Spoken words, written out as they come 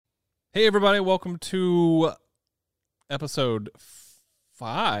Hey, everybody. Welcome to episode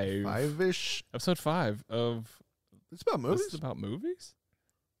 5. Five-ish. Episode 5 of... It's about movies. This is about movies?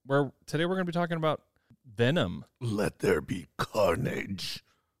 Today we're going to be talking about Venom. Let there be carnage.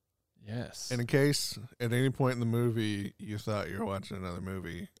 Yes. And in case at any point in the movie you thought you were watching another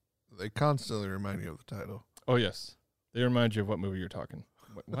movie, they constantly remind you of the title. Oh, yes. They remind you of what movie you're talking.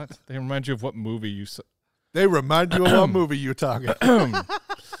 What? They remind you of what movie you... They remind you of what movie you're talking.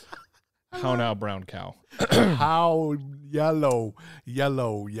 How now, brown cow? How yellow.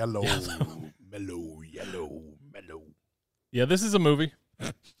 Mellow. Yeah, this is a movie.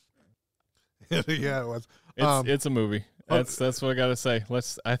 Yeah, it was. It's a movie. That's what I got to say.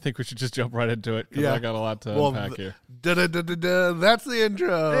 I think we should just jump right into it because I got a lot to unpack here. That's the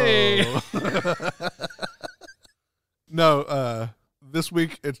intro. Hey. No, this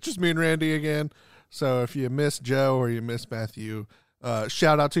week it's just me and Randy again. So if you miss Joe or you miss Matthew,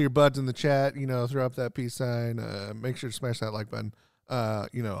 shout out to your buds in the chat. Throw up that peace sign. Make sure to smash that like button. All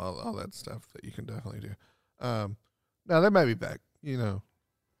that stuff that you can definitely do. Now they might be back,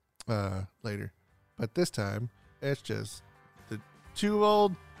 later, but this time it's just the two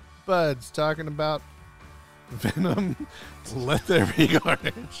old buds talking about Venom. Let there be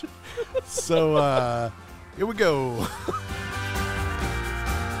carnage. So here we go.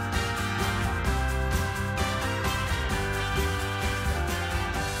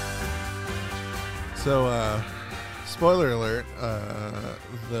 So, spoiler alert,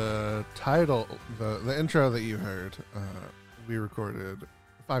 the title, the intro that you heard, we recorded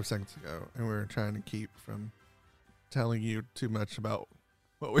 5 seconds ago, and we were trying to keep from telling you too much about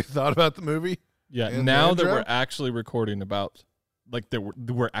what we thought about the movie. Yeah, now that we're actually recording about,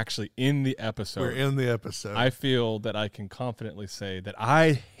 we're actually in the episode. We're in the episode. I feel that I can confidently say that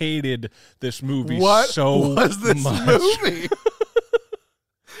I hated this movie so much. What was this movie?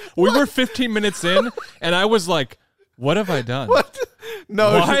 We were 15 minutes in, and I was like, what have I done? What?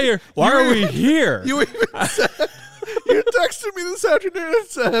 No. Why are we here? You even said, you texted me this afternoon and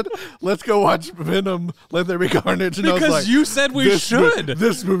said, let's go watch Venom, Let There Be Carnage. And because I was like, you said we should.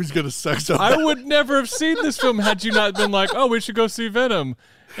 This movie's going to suck so bad. I would never have seen this film had you not been like, oh, we should go see Venom.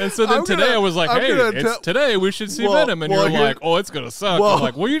 And so then I was like, today we should see Venom. And you're like, oh, it's going to suck. I'm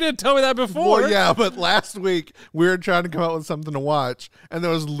like, well, you didn't tell me that before. Well, yeah, but last week we were trying to come out with something to watch, and there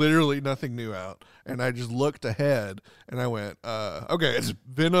was literally nothing new out. And I just looked ahead, and I went, okay, it's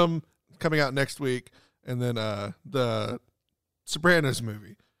Venom coming out next week, and then the Sopranos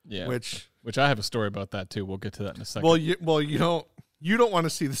movie. Yeah, which I have a story about that, too. We'll get to that in a second. Well, you don't want to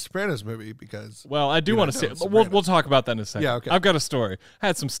see the Sopranos movie because... Well, I do want to see it. We'll talk about that in a second. Yeah, okay. I've got a story. I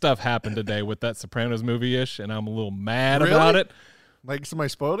had some stuff happen today with that Sopranos movie-ish, and I'm a little mad about it. Like somebody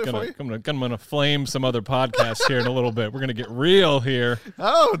spoiled it for you? I'm gonna flame some other podcasts here in a little bit. We're gonna get real here.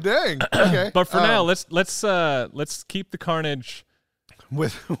 Oh, dang. Okay. But for now, let's keep the carnage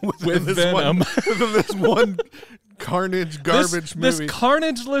with this Venom. This one carnage garbage movie. This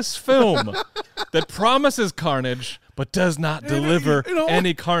carnageless film that promises carnage but does not deliver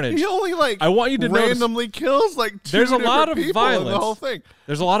any carnage. He only I want you to randomly kills two there's a lot of people violence. in the whole thing.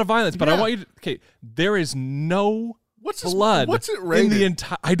 There's a lot of violence, but I want you to there is no blood what's it rated? in the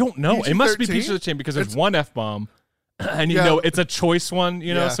entire. I don't know. PG-13? It must be PG-13 because there's one F-bomb. And it's a choice one,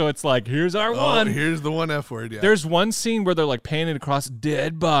 so it's like, here's our one. Here's the one F word, yeah. There's one scene where they're like painted across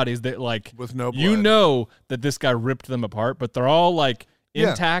dead bodies that with no blood. That this guy ripped them apart, but they're all like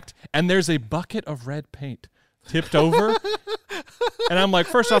intact, and there's a bucket of red paint tipped over. And I'm like,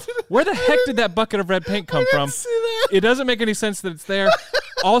 first off, where the heck did that bucket of red paint come from? It doesn't make any sense that it's there.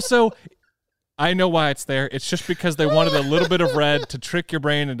 Also, I know why it's there. It's just because they wanted a little bit of red to trick your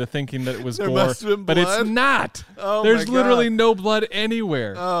brain into thinking that it was gore. But it's not. Oh, there's literally no blood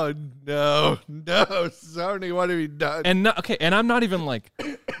anywhere. Oh, no. No, Sony, what have you done? And I'm not even like,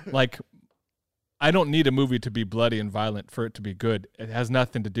 I don't need a movie to be bloody and violent for it to be good. It has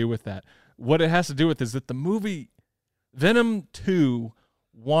nothing to do with that. What it has to do with is that the movie Venom 2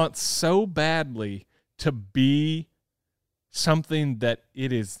 wants so badly to be something that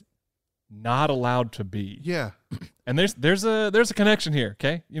it is not allowed to be. Yeah. And there's a connection here,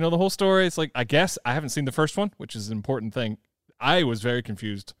 okay? The whole story, it's like, I guess I haven't seen the first one, which is an important thing. I was very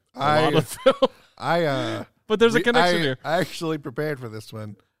confused a lot of the film. But there's a connection here. I actually prepared for this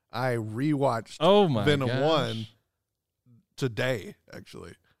one. I rewatched Venom 1 today,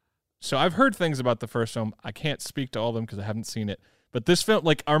 actually. So I've heard things about the first film. I can't speak to all of them because I haven't seen it. But this film,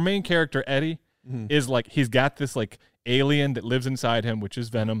 our main character, Eddie, is he's got this alien that lives inside him, which is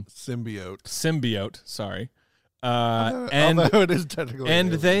Venom. Symbiote, sorry. Although it is technically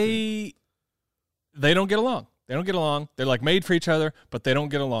and they don't get along. They don't get along. They're like made for each other, but they don't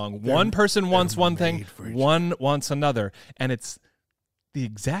get along. One person wants one thing, one wants another. And it's the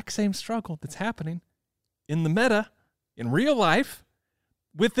exact same struggle that's happening in the meta, in real life,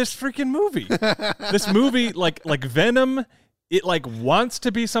 with this freaking movie. This movie, like Venom, it like wants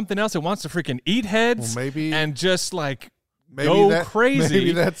to be something else. It wants to freaking eat heads and just like go crazy.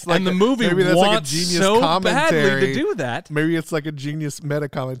 Maybe that's like and the movie wants like a genius so badly to do that. Maybe it's like a genius meta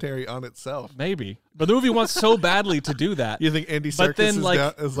commentary on itself. Maybe. But the movie wants so badly to do that. You think Andy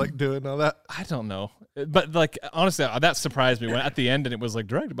Serkis is like doing all that? I don't know. But like honestly, that surprised me when at the end and it was like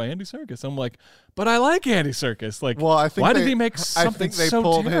directed by Andy Serkis. I'm like, but I like Andy Serkis. Like, well, I think why did he make something so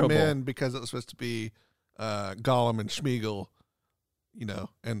terrible? I think they pulled him in because it was supposed to be Gollum and Schmeagol. You know,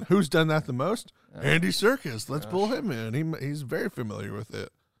 and who's done that the most? Andy Serkis. Let's pull him in. He's very familiar with it.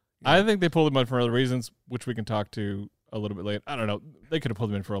 I think they pulled him in for other reasons, which we can talk to a little bit later. I don't know. They could have pulled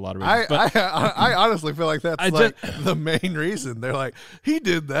him in for a lot of reasons. I honestly feel like that's the main reason. They're like, he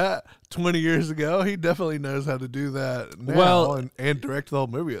did that 20 years ago. He definitely knows how to do that now and direct the whole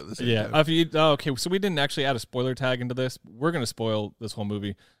movie at the same time. Okay, so we didn't actually add a spoiler tag into this. We're going to spoil this whole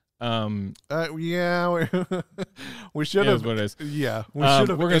movie. Yeah, we should have. What it is. Yeah, we should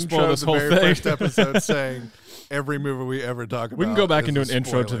have. We're gonna spoil this whole thing. First episode saying every movie we ever talk about. We can go back and do an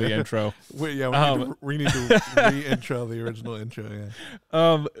intro to the intro. we need to re-intro the original intro.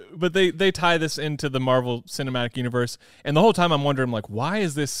 Yeah. But they tie this into the Marvel Cinematic Universe, and the whole time I'm wondering, like, why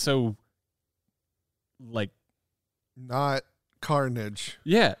is this so, like, not carnage?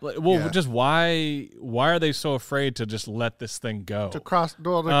 Yeah. Just why are they so afraid to just let this thing go? To cross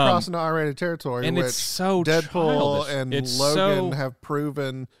into R-rated territory, and which it's so Deadpool childish. and Logan have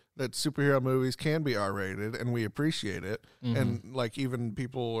proven that superhero movies can be R-rated, and we appreciate it. Mm-hmm. And like even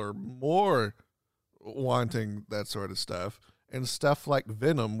people are more wanting that sort of stuff, and stuff like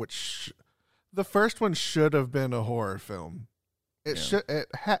Venom, which the first one should have been a horror film.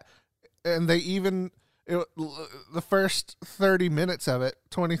 And they even. The first 30 minutes of it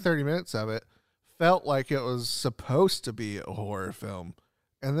felt like it was supposed to be a horror film,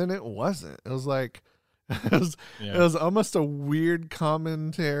 and then it wasn't. It was like it was almost a weird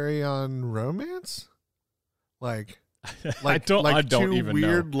commentary on romance, like I don't two even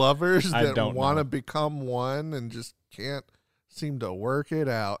weird know. lovers that want to become one and just can't seem to work it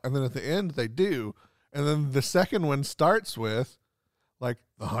out, and then at the end they do, and then the second one starts with like,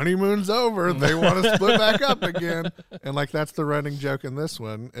 the honeymoon's over. They want to split back up again. And like, that's the running joke in this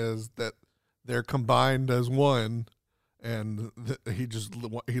one, is that they're combined as one. And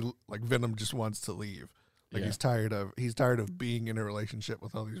Venom just wants to leave. Like he's tired of being in a relationship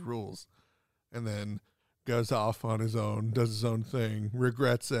with all these rules. And then goes off on his own, does his own thing,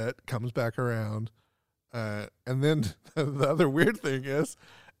 regrets it, comes back around. And then the other weird thing is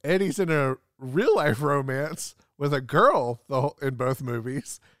Eddie's in a real life romance with a girl in both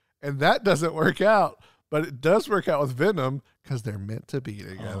movies, and that doesn't work out, but it does work out with Venom because they're meant to be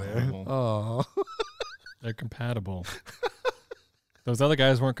together. Oh, they're compatible. Those other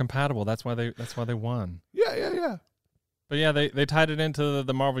guys weren't compatible. That's why they won. Yeah. But yeah, they tied it into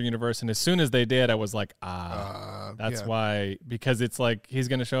the Marvel universe, and as soon as they did, I was like, that's why, because it's like he's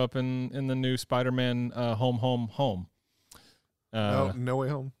going to show up in the new Spider-Man Home. No Way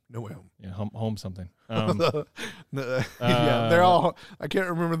Home. Yeah, home something. They're all. I can't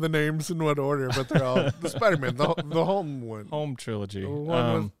remember the names in what order, but they're all the Spider-Man, the home one, home trilogy. The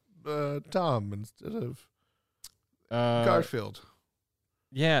one with Tom instead of Garfield.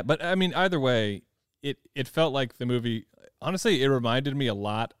 Yeah, but I mean, either way, it felt like the movie. Honestly, it reminded me a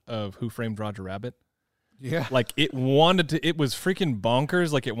lot of Who Framed Roger Rabbit. Yeah, like it wanted to. It was freaking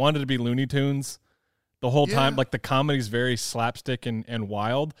bonkers. Like it wanted to be Looney Tunes the whole time. Like the comedy's very slapstick and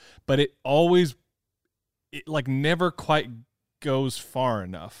wild, but it like never quite goes far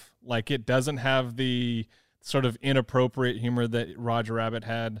enough. Like it doesn't have the sort of inappropriate humor that Roger Rabbit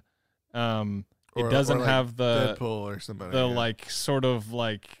had. It doesn't like have the Deadpool or somebody. Like sort of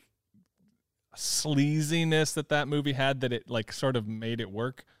like sleaziness that movie had, that it like sort of made it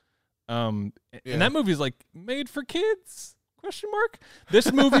work. And that movie's like made for kids? ?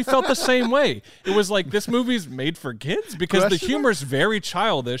 This movie felt the same way. It was like, this movie's made for kids because the humor's very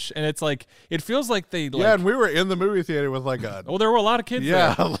childish, and it's like, it feels like they like... Yeah, and we were in the movie theater with like a... Well, there were a lot of kids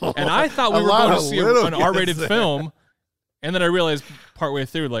there. And I thought we were going to see an R-rated film, and then I realized partway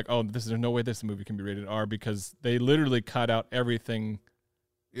through, like, oh, there's no way this movie can be rated R, because they literally cut out everything.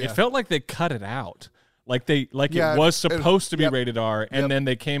 Yeah. It felt like they cut it out. Like it was supposed to be rated R, and then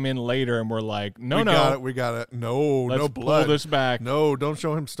they came in later and were like, we got it. No blood. Pull this back. No, don't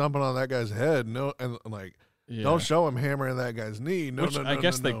show him stomping on that guy's head. No, and like Don't show him hammering that guy's knee. No, Which I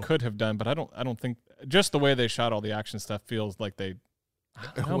guess they could have done, but I don't think just the way they shot all the action stuff feels like they. I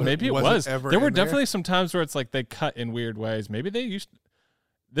don't know, maybe it was. There were definitely some times where it's like they cut in weird ways. Maybe they used.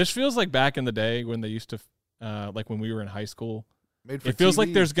 This feels like back in the day when they used to, like when we were in high school. It feels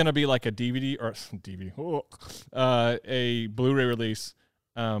like there's gonna be like a DVD or a Blu-ray release.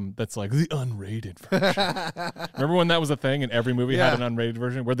 That's like the unrated version. Remember when that was a thing and every movie had an unrated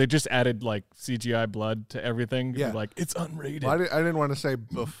version where they just added like CGI blood to everything? Yeah. Like, it's unrated. Well, I didn't want to say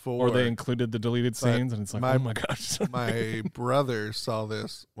before. Or they included the deleted scenes and it's like, oh my gosh. My brother saw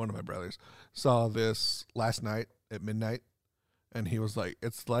this, one of my brothers saw this last night at midnight and he was like,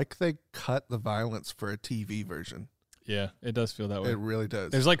 it's like they cut the violence for a TV version. Yeah, it does feel that way. It really does.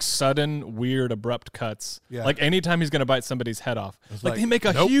 There's like sudden, weird, abrupt cuts. Yeah. Like anytime he's going to bite somebody's head off. Like they make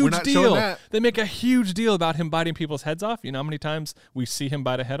a huge deal. They make a huge deal about him biting people's heads off. You know how many times we see him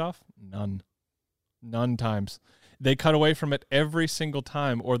bite a head off? None times. They cut away from it every single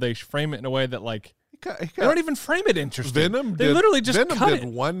time, or they frame it in a way that like, they don't even frame it interesting. They literally just cut it.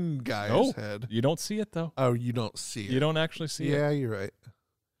 One guy's head. You don't see it though. Oh, you don't see it. You don't actually see it. Yeah, you're right.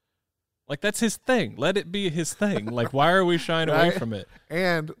 Like, that's his thing. Let it be his thing. Like, why are we shying away from it?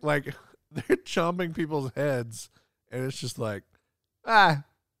 And, like, they're chomping people's heads, and it's just like, it's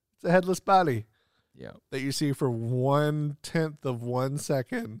a headless body. Yeah. That you see for 1/10 of 1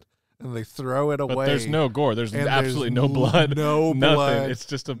 second, and they throw it away. But there's no gore. There's absolutely no blood. No nothing. Blood. It's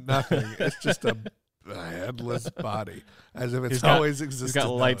just nothing. It's just a headless body, as if it's always existed. He's got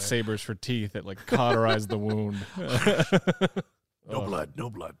lightsabers for teeth that, like, cauterize the wound. No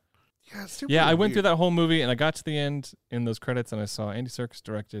blood. Yeah, I went through that whole movie, and I got to the end in those credits, and I saw Andy Serkis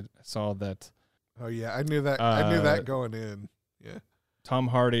directed. I saw that. Oh yeah, I knew that. I knew that going in. Yeah, Tom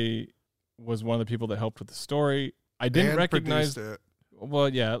Hardy was one of the people that helped with the story. I didn't recognize it. Well,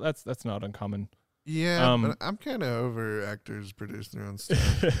 yeah, that's not uncommon. Yeah, but I'm kind of over actors producing their own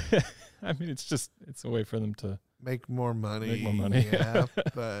stuff. I mean, it's a way for them to make more money. Yeah,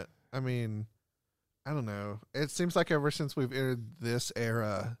 but I mean, I don't know. It seems like ever since we've entered this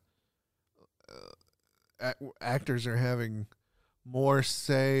era, actors are having more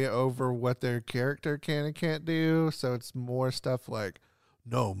say over what their character can and can't do. So it's more stuff like,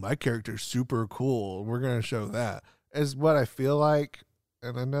 no, my character's super cool. We're going to show that, is what I feel like.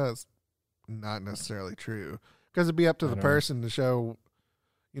 And I know it's not necessarily true because it'd be up to the person to show,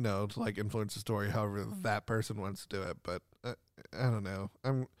 to like influence the story however that person wants to do it. But I don't know.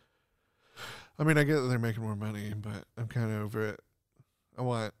 I mean, I get that they're making more money, but I'm kind of over it. I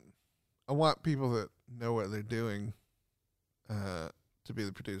want people that know what they're doing to be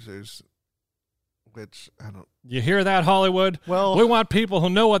the producers, which I don't. You hear that, Hollywood? Well, we want people who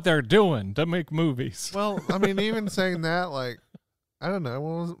know what they're doing to make movies. Well, I mean, even saying that, like, I don't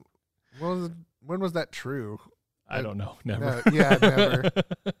know. When was that true? I don't know. Never. Never.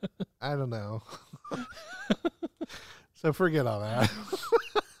 I don't know. So forget all that.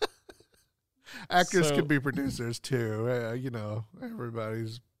 Actors can be producers too.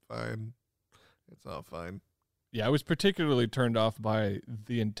 Everybody's fine. It's all fine. Yeah, I was particularly turned off by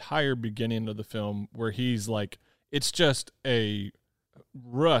the entire beginning of the film where he's like, it's just a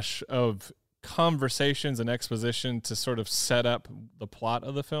rush of conversations and exposition to sort of set up the plot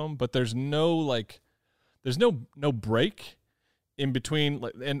of the film, but there's no break in between,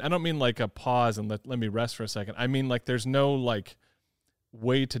 and I don't mean like a pause and let me rest for a second. I mean like there's no like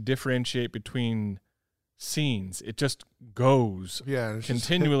way to differentiate between scenes. It just goes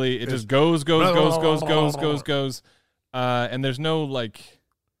continually. It just goes. And there's no like,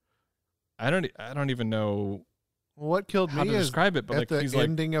 I don't even know. What killed how me to is describe it, but at like the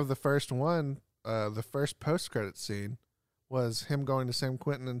ending of the first one, the first post-credit scene was him going to San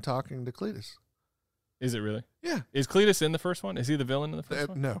Quentin and talking to Cletus. Is it really? Yeah. Is Cletus in the first one? Is he the villain in the first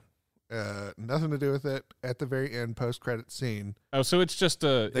one? No. Nothing to do with it. At the very end, post-credit scene. Oh, so it's just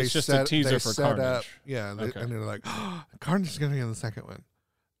a teaser for Carnage. And they're like, oh, Carnage is going to be in the second one.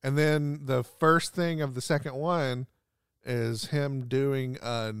 And then the first thing of the second one is him doing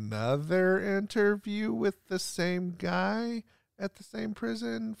another interview with the same guy at the same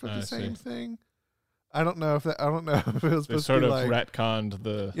prison for the same thing. I don't know if it was supposed to be like retconned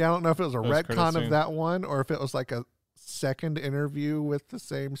the. Yeah, I don't know if it was a retcon of that one or if it was like a second interview with the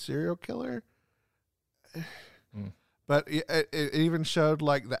same serial killer. But it even showed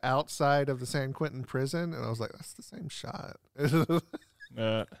like the outside of the San Quentin prison, and I was like, that's the same shot.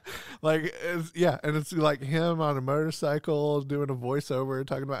 Like, and it's like him on a motorcycle doing a voiceover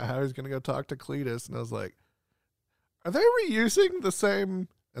talking about how he's going to go talk to Cletus, and I was like, are they reusing the same?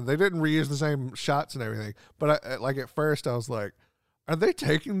 And they didn't reuse the same shots and everything, but like at first I was like, are they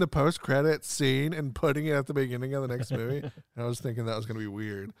taking the post-credit scene and putting it at the beginning of the next movie? And I was thinking that was going to be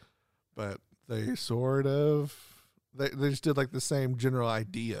weird, but they sort of, they just did like the same general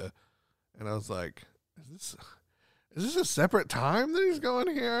idea. And I was like, is this a separate time that he's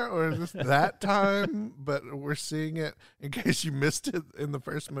going here, or is this that time? But we're seeing it in case you missed it in the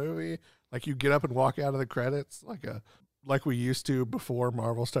first movie. Like you get up and walk out of the credits like we used to before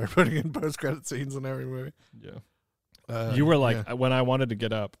Marvel started putting in post-credit scenes in every movie. Yeah. You were like, when I wanted to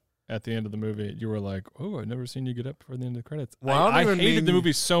get up at the end of the movie, you were like, "Oh, I've never seen you get up before the end of the credits." Well, I hated the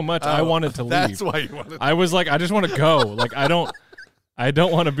movie so much, I wanted to leave. That's why you wanted. I was like, I just want to go. Like I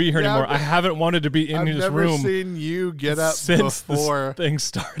don't want to be here anymore. I haven't wanted to be in this room. I've never seen you get up since before things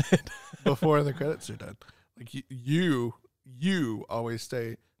started. Before the credits are done. Like you always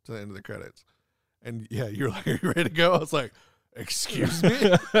stay to the end of the credits. And yeah, you're like, "Are you ready to go?" I was like, "Excuse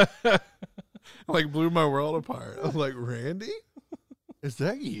me." Like blew my world apart. I was like, "Randy? Is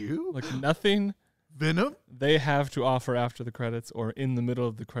that you?" Like nothing Venom they have to offer after the credits or in the middle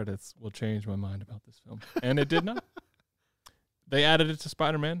of the credits will change my mind about this film. And it did not. They added it to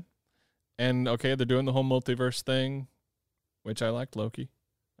Spider-Man. And okay, they're doing the whole multiverse thing, which I liked. Loki.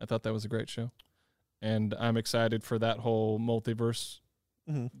 I thought that was a great show. And I'm excited for that whole multiverse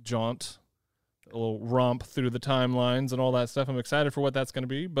jaunt, a little romp through the timelines and all that stuff. I'm excited for what that's going to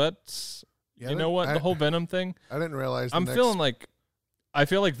be. But you know what? The whole Venom thing. I didn't realize. I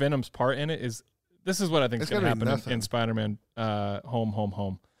feel like Venom's part in it is. This is what I think is going to happen in Spider-Man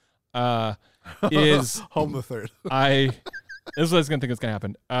Home. Is Home the Third. This is what I was going to think is going to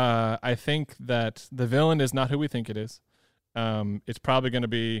happen. I think that the villain is not who we think it is. It's probably going to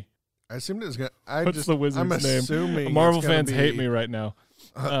be. I assumed it was going to. What's the wizard's I'm assuming name? Marvel fans hate me right now.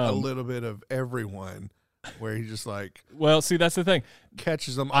 A little bit of everyone, where he just like. Well, see, that's the thing.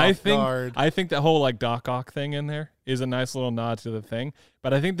 Catches them off guard. I think that whole like Doc Ock thing in there is a nice little nod to the thing.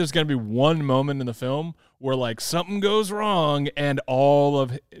 But I think there's going to be one moment in the film where like something goes wrong and all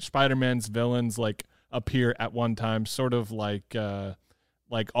of Spider-Man's villains like appear at one time, sort of like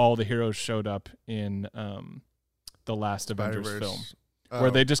all the heroes showed up in the last Avengers film. Where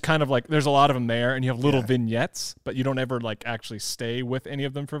they just kind of like, there's a lot of them there, and you have little vignettes, but you don't ever like actually stay with any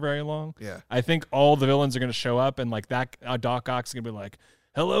of them for very long. Yeah, I think all the villains are going to show up, and like that Doc Ock's going to be like,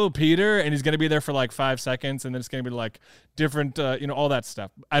 "Hello, Peter," and he's going to be there for like 5 seconds, and then it's going to be like different, all that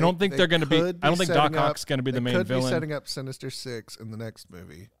stuff. I don't think they're going to be. I don't think Doc Ock's going to be the main villain. Could be setting up Sinister Six in the next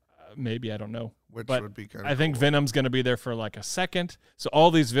movie. Maybe, I don't know. Which would be kind of. I think Venom's going to be there for like a second, so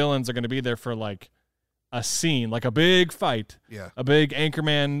all these villains are going to be there for like a scene, like a big fight, a big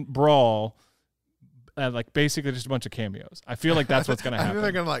Anchorman brawl, like basically just a bunch of cameos. I feel like that's what's going to happen. I think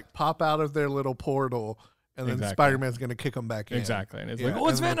they're going to like pop out of their little portal, and then Spider-Man's going to kick them back in. Exactly. And it's like, oh,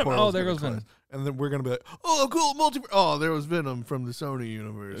 it's Venom. Oh, there goes Venom. And then we're going to be like, oh, cool, multiverse. Oh, there was Venom from the Sony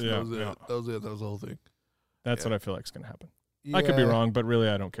universe. Yeah, that was it. That was it. That was the whole thing. That's what I feel like is going to happen. Yeah. I could be wrong, but really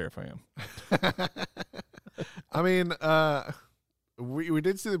I don't care if I am. I mean, we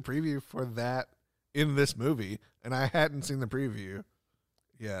did see the preview for that in this movie, and I hadn't seen the preview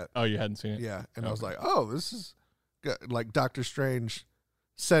yet. Oh, you hadn't seen it? Yeah, and I was like, oh, this is good. Like Doctor Strange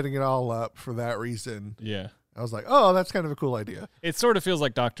setting it all up for that reason. Yeah. I was like, oh, that's kind of a cool idea. It sort of feels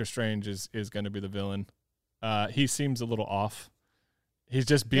like Doctor Strange is going to be the villain. He seems a little off. He's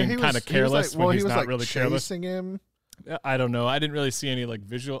just being kind of careless when he's not really careless. Chasing him. I don't know. I didn't really see any like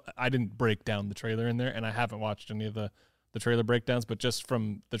visual. I didn't break down the trailer in there, and I haven't watched any of the trailer breakdowns, but just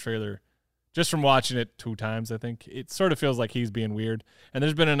from the trailer, just from watching it 2 times, I think it sort of feels like he's being weird. And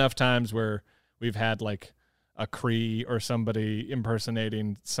there's been enough times where we've had like a Kree or somebody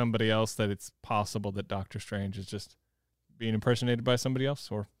impersonating somebody else that it's possible that Doctor Strange is just being impersonated by somebody else,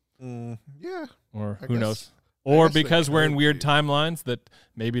 or or who knows, or because we're in weird timelines that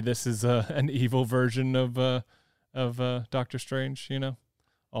maybe this is an evil version of Doctor Strange. You know,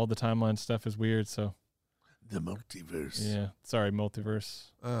 all the timeline stuff is weird, so. The multiverse. Yeah. Sorry, multiverse.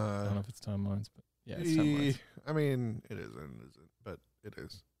 I don't know if it's timelines, but yeah, it's timelines. I mean, it isn't, but it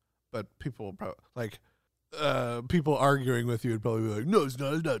is. But people will probably, like, people arguing with you would probably be like, no, it's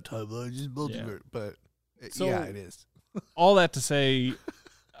not timelines, it's multiverse. Yeah. But, it is. All that to say,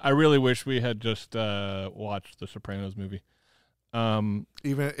 I really wish we had just watched the Sopranos movie.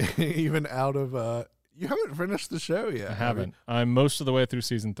 Even out of, you haven't finished the show yet. I haven't. I'm most of the way through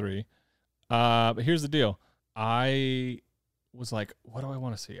season 3. But here's the deal. I was like, what do I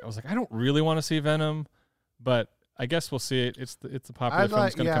want to see? I was like, I don't really want to see Venom, but I guess we'll see it. It's a popular film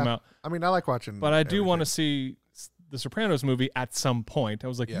that's going to come out. I mean, I like watching. But I do want to see the Sopranos movie at some point. I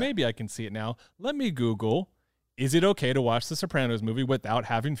was like, maybe I can see it now. Let me Google, is it okay to watch the Sopranos movie without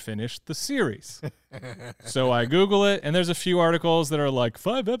having finished the series? So I Google it, and there's a few articles that are like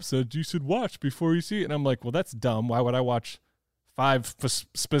 5 episodes you should watch before you see it. And I'm like, well, that's dumb. Why would I watch 5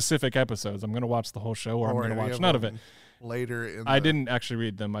 specific episodes? I'm going to watch the whole show, or I'm going to watch none of it. Later, I didn't actually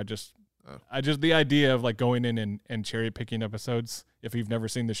read them. I just the idea of like going in and cherry picking episodes if you've never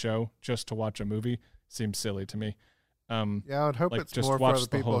seen the show just to watch a movie seems silly to me. I would hope it's more for the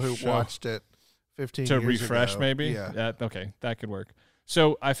people who watched it 15 years ago. To refresh, maybe? Yeah. Okay, that could work.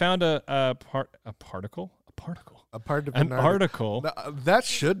 So I found an article. No, that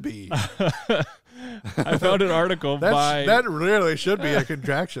should be. I found an article that really should be a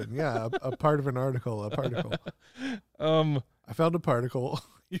contraction. Yeah, a part of an article. A particle. I found a particle.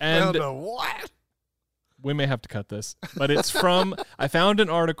 You found a what? We may have to cut this, but it's from. I found an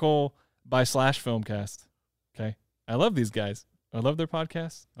article by Slash Filmcast. Okay, I love these guys. I love their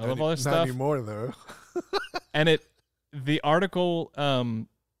podcast. I love all their stuff. Not anymore, though. And the article,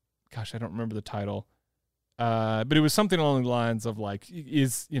 gosh, I don't remember the title, but it was something along the lines of like,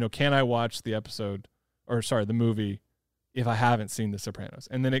 can I watch the movie if I haven't seen The Sopranos?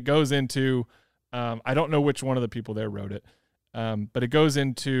 And then it goes into, I don't know which one of the people there wrote it, but it goes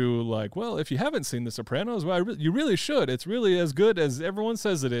into like, well, if you haven't seen The Sopranos, well, you really should. It's really as good as everyone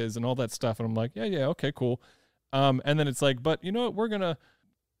says it is, and all that stuff. And I'm like, yeah, okay, cool. And then it's like, but you know what?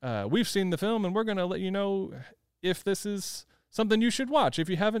 We've seen the film, and we're gonna let you know if this is something you should watch if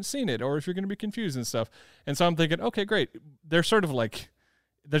you haven't seen it, or if you're gonna be confused and stuff. And so I'm thinking, okay, great. They're sort of like,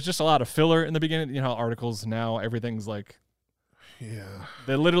 there's just a lot of filler in the beginning. You know how articles now, everything's like,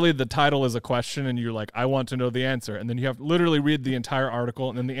 the title is a question, and you're like, I want to know the answer, and then you have to literally read the entire article,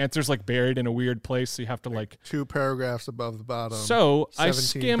 and then the answer's like buried in a weird place, so you have to like 2 paragraphs above the bottom. So I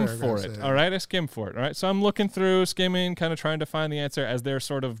skim for it. All right, I skim for it. All right, so I'm looking through, skimming, kind of trying to find the answer as they're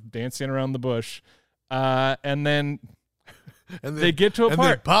sort of dancing around the bush, and then they get to a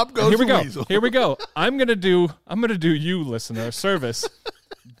part. Then pop goes the weasel. Here we go. I'm gonna do you, listener, a service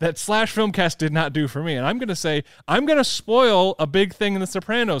that Slash Filmcast did not do for me. And I'm going to spoil a big thing in The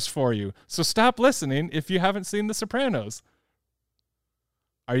Sopranos for you. So stop listening if you haven't seen The Sopranos.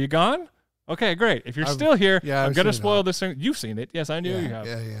 Are you gone? Okay, great. If you're still here, I'm going to spoil this thing. You've seen it. Yes, I knew you have.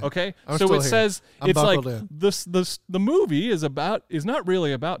 Yeah. Okay? So it says, it's like, the movie is not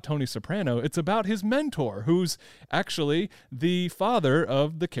really about Tony Soprano. It's about his mentor, who's actually the father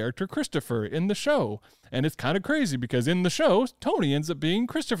of the character Christopher in the show. And it's kind of crazy because in the show, Tony ends up being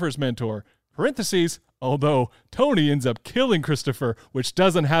Christopher's mentor. Parentheses, although Tony ends up killing Christopher, which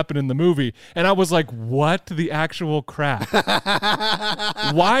doesn't happen in the movie. And I was like, what the actual crap?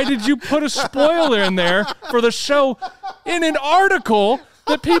 Why did you put a spoiler in there for the show in an article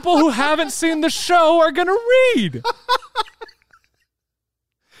that people who haven't seen the show are going to read?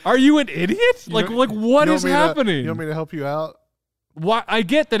 Are you an idiot? Like what is happening? You want me to help you out? Why? I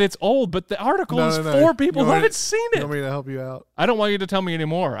get that it's old, but the article is for people who haven't seen it. You want me to help you out? I don't want you to tell me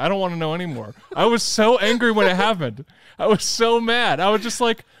anymore. I don't want to know anymore. I was so angry when it happened. I was so mad. I was just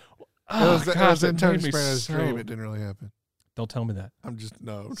like, it was in Tony Soprano's dream. It didn't really happen. Don't tell me that.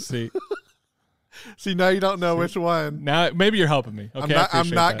 No. See, now you don't know which one. Now maybe you're helping me. Okay,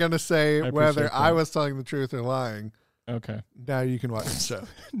 I'm not going to say whether I was telling the truth or lying. Okay. Now you can watch the show.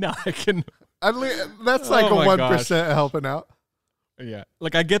 Now I can. That's like a 1% helping out. Yeah.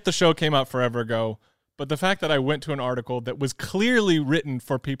 Like, I get the show came out forever ago, but the fact that I went to an article that was clearly written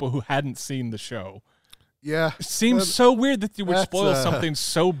for people who hadn't seen the show seems so weird that you would spoil something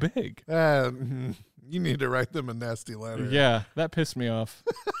so big. You need to write them a nasty letter. Yeah, that pissed me off.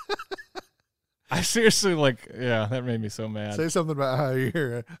 I seriously, that made me so mad. Say something about how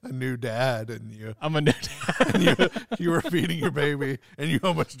you're a new dad and I'm a new dad. And you were feeding your baby and you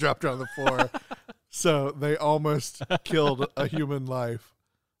almost dropped her on the floor. So they almost killed a human life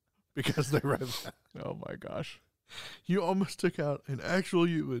because they read that. Oh my gosh. You almost took out an actual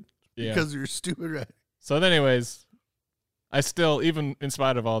human because of your stupid writing. So anyways, I still, even in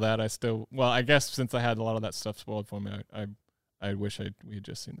spite of all that, I guess since I had a lot of that stuff spoiled for me, I wish we had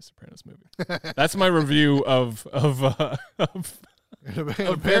just seen the Sopranos movie. That's my review of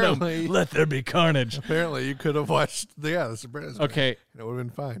apparently, Let There Be Carnage. Apparently you could have watched the Sopranos movie. Okay. And it would have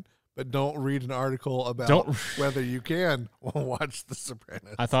been fine. But don't read an article about whether you can watch The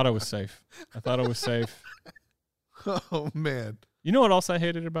Sopranos. I thought I was safe. Oh, man. You know what else I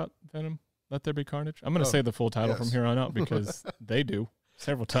hated about Venom? Let There Be Carnage? I'm going to say the full title from here on out because they do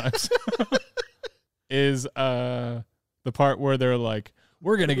several times. Is the part where they're like,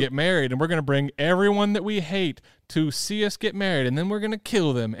 we're going to get married and we're going to bring everyone that we hate to see us get married and then we're going to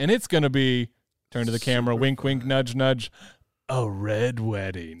kill them. And it's going to be, turn to the camera, wink, wink, nudge, nudge, A red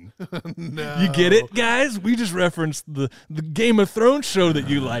wedding. No. You get it, guys? We just referenced the Game of Thrones show that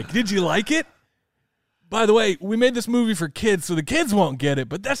you like. Did you like it? By the way, we made this movie for kids, so the kids won't get it,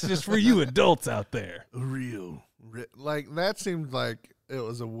 but that's just for you adults out there. Real. Like, that seemed like it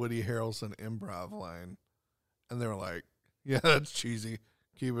was a Woody Harrelson improv line. And they were like, yeah, that's cheesy.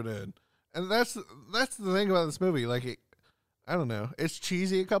 Keep it in. And that's the thing about this movie. Like, I don't know. It's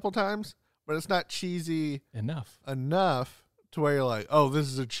cheesy a couple times, but it's not cheesy enough to where you're like, oh, this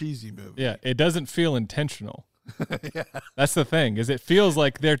is a cheesy movie. Yeah, it doesn't feel intentional. Yeah. That's the thing, is it feels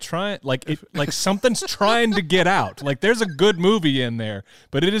like they're trying, like something's trying to get out. Like there's a good movie in there,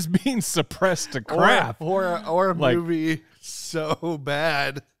 but it is being suppressed to crap. Or a movie so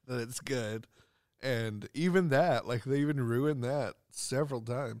bad that it's good. And even that, like they even ruined that several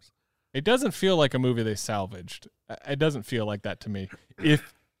times. It doesn't feel like a movie they salvaged. It doesn't feel like that to me.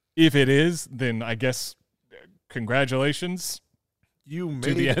 If it is, then I guess congratulations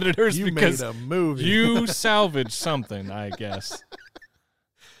to the editors, because made a movie. You salvaged something, I guess.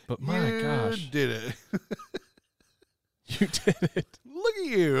 But my gosh, you did it. You did it. Look at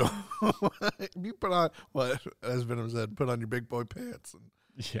you. You put on what, as Venom said, put on your big boy pants. And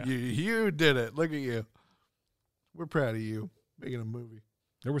yeah, you did it. Look at you. We're proud of you making a movie.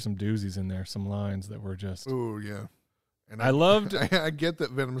 There were some doozies in there, some lines that were just. Oh yeah. And I loved. I get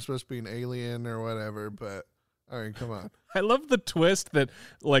that Venom's supposed to be an alien or whatever, but I mean, come on. I love the twist that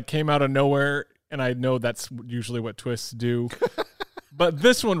like came out of nowhere, and I know that's usually what twists do, but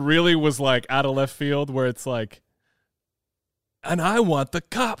this one really was like out of left field, where it's like, and I want the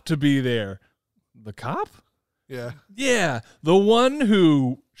cop to be there. The cop? Yeah. Yeah, the one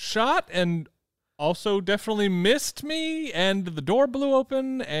who shot and also definitely missed me, and the door blew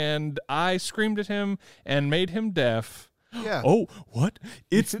open, and I screamed at him and made him deaf. Yeah. Oh, what?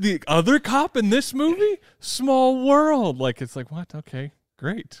 It's the other cop in this movie? Small world. Like, it's like, what? Okay,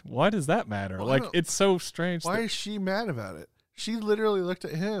 great. Why does that matter? Well, like, it's so strange. Why is she mad about it? She literally looked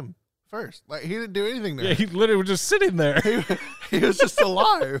at him first. Like, he didn't do anything there. Yeah, he literally was just sitting there. He was just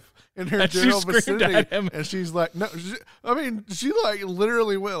alive in her And general she screamed vicinity. at him. And she's like, no, she like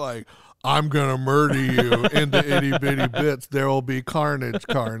literally went like, I'm going to murder you into itty bitty bits. There will be carnage.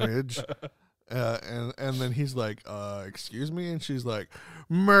 And then he's like, excuse me? And she's like,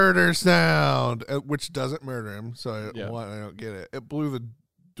 murder sound, which doesn't murder him. So I don't get it. It blew the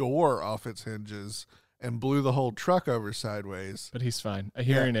door off its hinges and blew the whole truck over sideways. But he's fine. A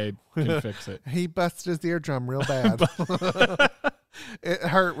hearing aid can fix it. He busted his eardrum real bad. It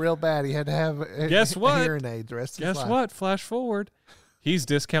hurt real bad. He had to have Guess what? hearing aids the rest of his life. Guess what? Flash forward. He's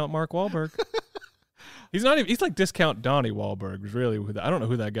discount Mark Wahlberg. He's not even. He's like discount Donnie Wahlberg. Really, I don't know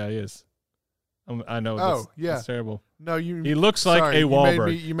who that guy is. I know. That's terrible. No, he looks like a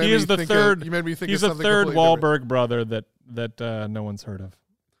Wahlberg. He is the third. You made me think. He's of the third Wahlberg different. brother that no one's heard of.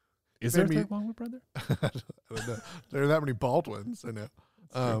 Is there a third Wahlberg brother? I don't know. There are that many Baldwins. I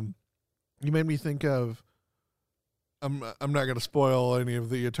know. You made me think of. I'm not going to spoil any of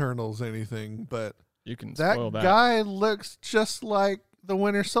the Eternals, anything, but you can spoil that. Guy looks just like the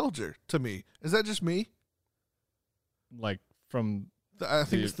Winter Soldier to me. Is that just me? Like from. I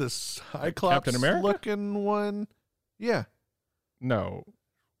think it's the Cyclops looking one. Yeah. No,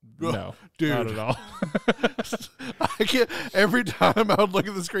 dude, not at all. I can't. Every time I would look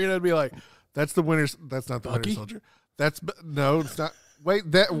at the screen, I'd be like, "That's the Winter. That's not the Bucky? Winter Soldier. No, it's not." Wait,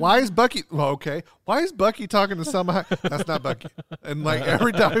 why is Bucky? Well, okay, why is Bucky talking to somebody? That's not Bucky. And like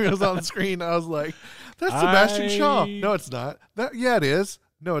every time he was on the screen, I was like, "That's Sebastian Shaw." No, it's not. Yeah, it is.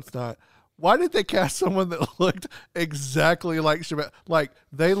 No, it's not. Why did they cast someone that looked exactly like like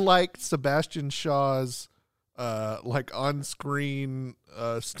they liked Sebastian Shaw's like on-screen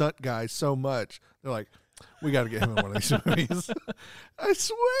stunt guy so much? They're like, we got to get him in one of these movies. I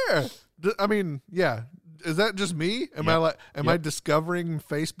swear. I mean, yeah. Is that just me? Am I discovering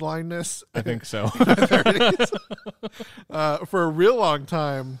face blindness? I think so. For a real long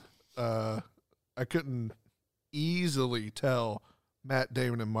time, I couldn't easily tell Matt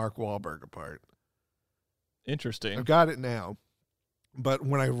Damon and Mark Wahlberg apart. Interesting. I've got it now. But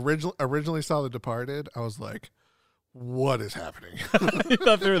when I originally saw The Departed, I was like, what is happening? You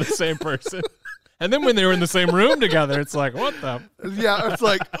thought they were the same person. And then when they were in the same room together, it's like, what the? Yeah, it's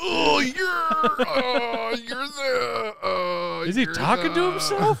like, you're there. Is he talking to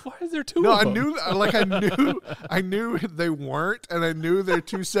himself? Why is there two No, of them? I knew they weren't, and I knew they're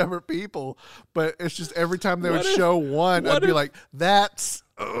two separate people. But it's just every time they would show one, I'd be like, that's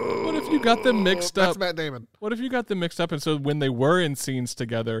What if you got them mixed up? That's Matt Damon. What if you got them mixed up, and so when they were in scenes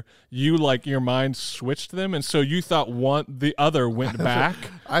together, you like your mind switched them, and so you thought the other went back?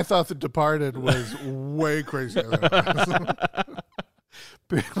 I thought The Departed was way crazier than that.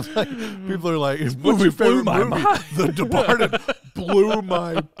 People are like, "What's your favorite movie?" The Departed blew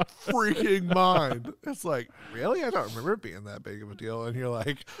my freaking mind. It's like, really? I don't remember it being that big of a deal. And you're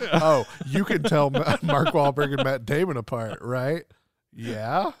like, oh, you can tell Mark Wahlberg and Matt Damon apart, right?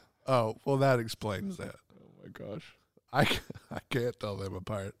 Yeah. Oh, well, that explains that. Oh my gosh, I can't tell them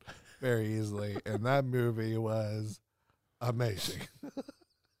apart very easily, and that movie was amazing.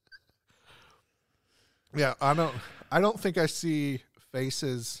 Yeah, I don't think I see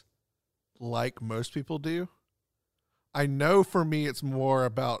faces like most people do. I know for me it's more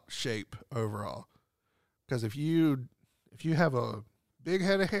about shape overall. Because if you have a big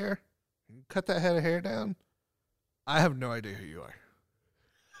head of hair, you cut that head of hair down, I have no idea who you are.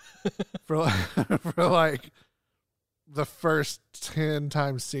 for like the first 10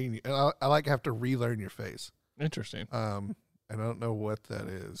 times seeing you, and I like have to relearn your face. Interesting. I don't know what that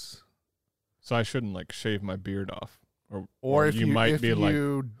is. So I shouldn't like shave my beard off, or if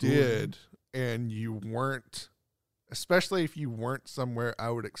you did and you weren't, especially if you weren't somewhere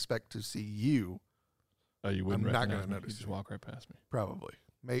I would expect to see you. Oh, you wouldn't. I'm not going to notice. You just walk right past me. Probably,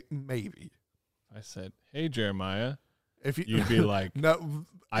 maybe. I said, "Hey, Jeremiah." If you'd be like, "No,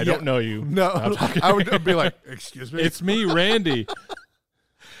 I don't know you." No, I would be like, "Excuse me, it's me, Randy."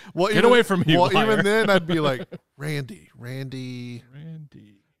 Well, get away from me. Well, liar. Even then, I'd be like, Randy, and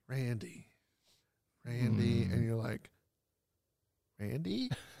you're like, Randy,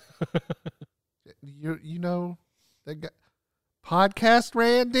 you know that guy, podcast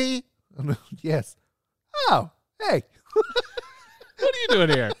Randy? Yes. Oh, hey. What are you doing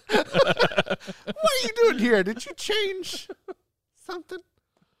here? What are you doing here? Did you change something?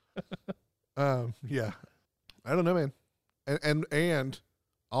 Yeah. I don't know, man. And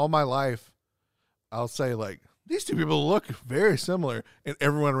all my life, I'll say like, these two people look very similar, and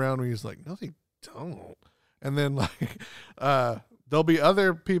everyone around me is like, no, they don't. And then like, there'll be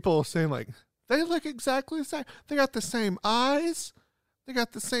other people saying like, they look exactly the same. They got the same eyes. They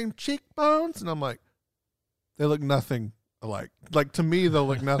got the same cheekbones. And I'm like, they look nothing alike. Like to me, they'll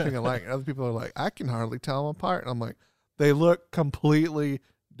look nothing alike. And other people are like, I can hardly tell them apart. And I'm like, they look completely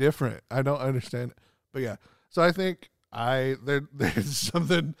different. I don't understand it. But yeah, so I think there's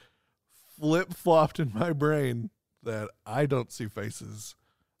something flip-flopped in my brain that I don't see faces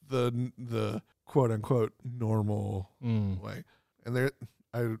the quote-unquote normal way. And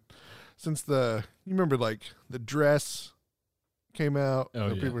you remember like the dress came out,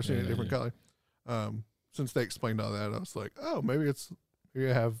 people were seeing a different color. Since they explained all that, I was like, oh, maybe you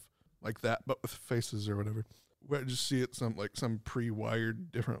have like that, but with faces or whatever. I just see it some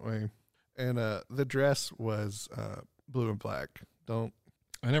pre-wired different way. And the dress was blue and black. I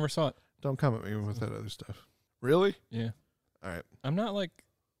never saw it. Don't come at me with that other stuff. Really? Yeah. All right. I'm not like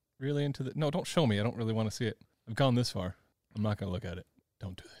really into the. No, don't show me. I don't really want to see it. I've gone this far. I'm not gonna look at it.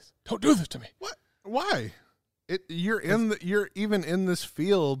 Don't do this. Don't do this to me. What? Why? You're even in this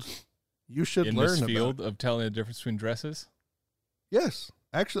field. You should learn in this field about of telling the difference between dresses. Yes,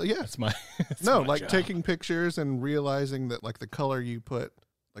 actually, yes. That's my. Like taking pictures and realizing that like the color you put,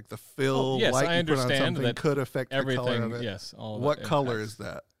 like the fill light I you put on understand something that could affect everything. The color of it. Yes, all of What color is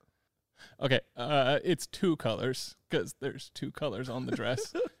that? Okay, it's two colors because there's two colors on the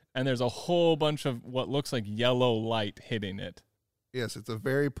dress, and there's a whole bunch of what looks like yellow light hitting it. Yes, it's a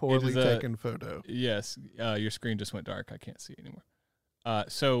very poorly taken photo. Yes, your screen just went dark. I can't see anymore.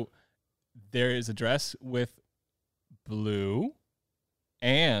 So there is a dress with blue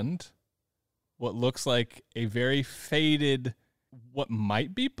and what looks like a very faded, what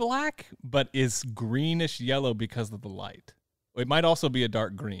might be black, but is greenish yellow because of the light. It might also be a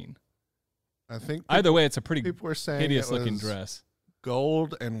dark green. I think either way, it's a pretty people were saying hideous looking dress.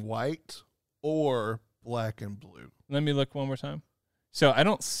 Gold and white or black and blue. Let me look one more time. So I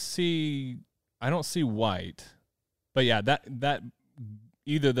don't see white, but yeah, that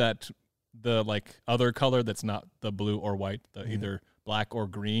either the like other color that's not the blue or white, either black or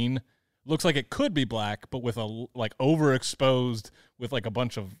green, looks like it could be black, but with a like overexposed with like a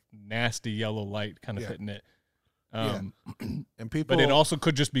bunch of nasty yellow light kind of hitting it. And people, but it also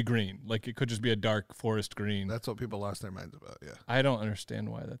could just be green. Like it could just be a dark forest green. That's what people lost their minds about. Yeah, I don't understand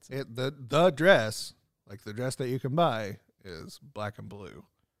why that's the dress, like the dress that you can buy, is black and blue.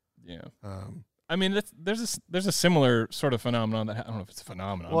 Yeah. I mean, there's a similar sort of phenomenon that I don't know if it's a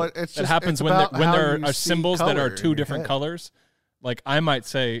phenomenon. Well, it happens when there are symbols that are two different colors. Like I might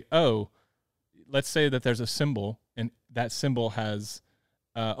say, oh, let's say that there's a symbol and that symbol has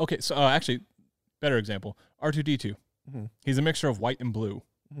Okay, so actually, better example, R2-D2. Mm-hmm. He's a mixture of white and blue.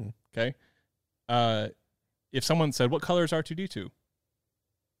 Mm-hmm. Okay? If someone said, what color is R2-D2?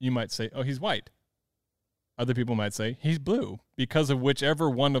 You might say, oh, he's white. Other people might say, he's blue, because of whichever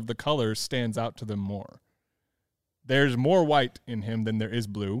one of the colors stands out to them more. There's more white in him than there is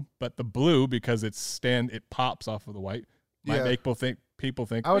blue, but the blue, because it pops off of the white, might make people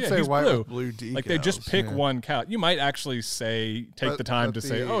think, I would say he's white blue. with blue decals. Like they just pick one cow. You might actually take the time to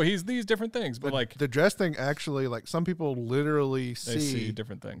say, oh, he's these different things. But like the dress thing, actually, like some people literally see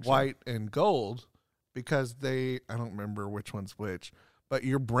different things, white and gold, because I don't remember which one's which, but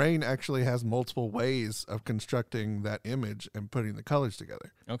your brain actually has multiple ways of constructing that image and putting the colors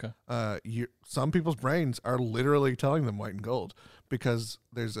together. Okay. Some people's brains are literally telling them white and gold, because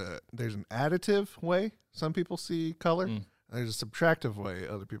there's an additive way some people see color. And there's a subtractive way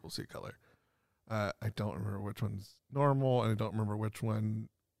other people see color. I don't remember which one's normal, and I don't remember which one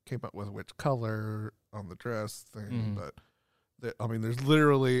came up with which color on the dress thing. But there's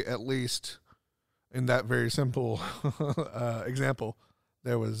literally, at least in that very simple example,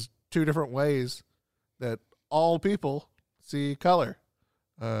 there was 2 different ways that all people see color.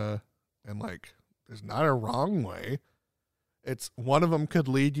 And like, there's not a wrong way. It's one of them could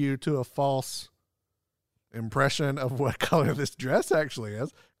lead you to a false impression of what color this dress actually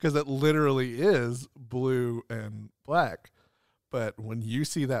is, because it literally is blue and black. But when you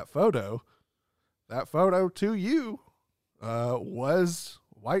see that photo to you was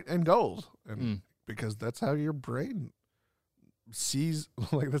white and gold. And because that's how your brain sees,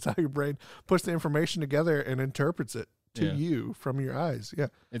 like that's how your brain puts the information together and interprets it to you from your eyes. Yeah.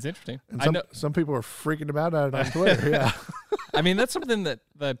 It's interesting. And some people are freaking about it on Twitter. Yeah. I mean, that's something that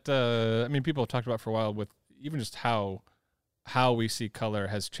people have talked about for a while, with even just how we see color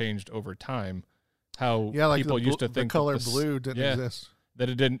has changed over time. How people used to think the color blue didn't exist. That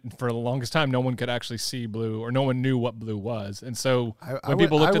it didn't, for the longest time, no one could actually see blue, or no one knew what blue was. And so when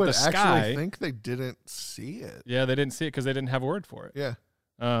people looked at the sky, I think they didn't see it. Yeah, they didn't see it because they didn't have a word for it. Yeah.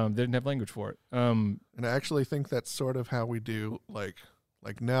 They didn't have language for it. And I actually think that's sort of how we do, like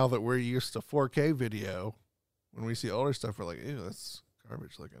now that we're used to 4K video, when we see older stuff, we're like, ew, that's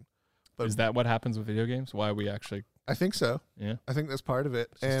garbage looking. But is that what happens with video games? Why we actually? I think so. Yeah. I think that's part of it.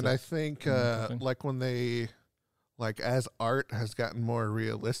 And I think like when they, like as art has gotten more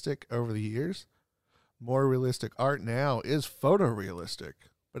realistic over the years, more realistic art now is photorealistic,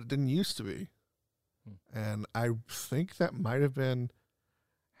 but it didn't used to be. And I think that might have been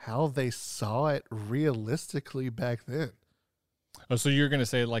how they saw it realistically back then. Oh, so you're gonna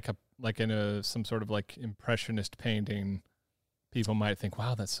say like in some sort of like impressionist painting, people might think,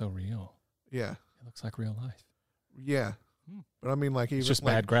 "Wow, that's so real." Yeah, it looks like real life. Yeah, but I mean, like, even it's just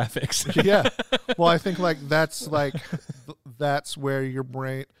like, bad graphics. Yeah, well, I think that's where your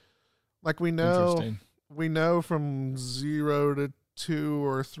brain, like we know from 0 to 2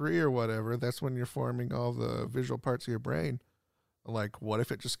 or 3 or whatever, that's when you're forming all the visual parts of your brain. Like, what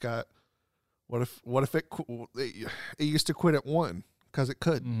if it just got, what if it used to quit at 1 because it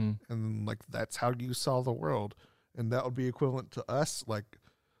could, and like that's how you saw the world, and that would be equivalent to us, like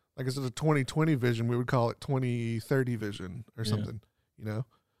it's a 2020 vision, we would call it 2030 vision or something, you know.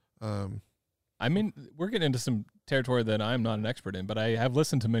 I mean, we're getting into some territory that I'm not an expert in, but I have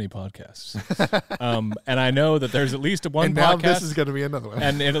listened to many podcasts, and I know that there's at least one and podcast. Now this is going to be another one,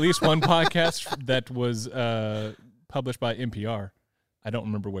 and at least one podcast that was published by NPR. I don't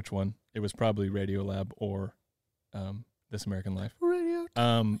remember which one. It was probably Radiolab or This American Life.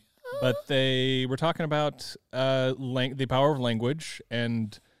 But they were talking about the power of language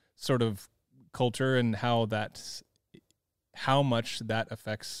and sort of culture, and how much that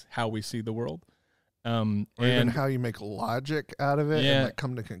affects how we see the world. Or even how you make logic out of it and like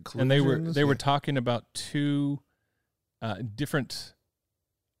come to conclusions. And they were talking about 2 different.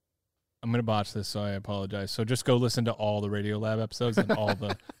 I'm going to botch this, so I apologize. So just go listen to all the Radiolab episodes and all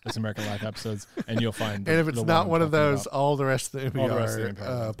the This American Life episodes, and you'll find. And if it's not one of those, all the rest of the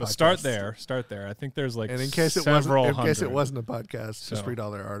NPR. But start there. I think there's like, and in case it wasn't a podcast, just read all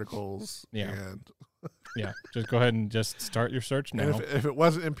their articles. Yeah. And yeah, just go ahead and just start your search now. And if it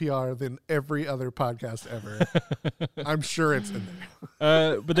wasn't NPR, then every other podcast ever. I'm sure it's in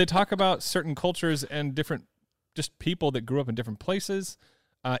there. But they talk about certain cultures and different, just people that grew up in different places.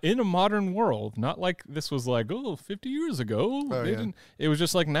 In a modern world, not like this was like, 50 years ago. It was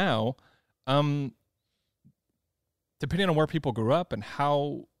just like now. Depending on where people grew up and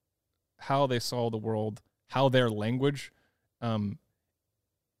how they saw the world, how their language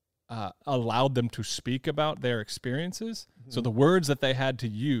allowed them to speak about their experiences. So the words that they had to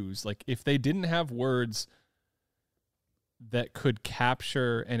use, like if they didn't have words that could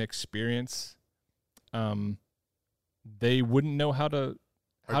capture an experience, they wouldn't know how to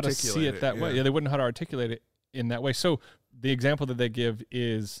see it that way. Yeah, they wouldn't know how to articulate it in that way. So the example that they give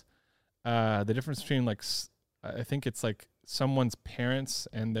is the difference between like, I think it's like someone's parents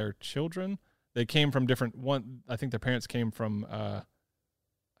and their children. They came from different I think their parents came from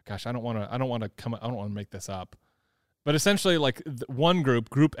gosh, I don't want to make this up. But essentially, like one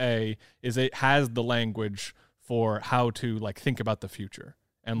group A has the language for how to like think about the future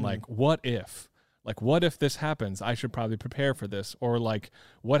and like what if this happens, I should probably prepare for this, or like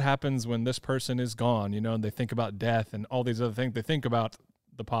what happens when this person is gone, and they think about death and all these other things. They think about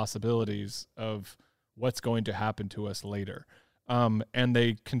the possibilities of what's going to happen to us later. And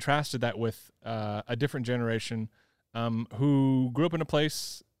they contrasted that with a different generation who grew up in a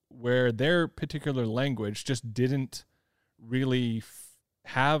place where their particular language just didn't really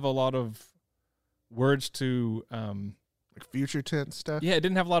have a lot of words to like future tense stuff. Yeah, it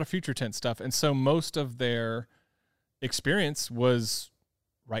didn't have a lot of future tense stuff, and so most of their experience was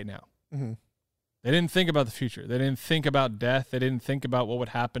right now. Mm-hmm. They didn't think about the future. They didn't think about death. They didn't think about what would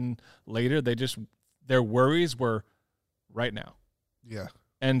happen later. Their worries were right now. Yeah,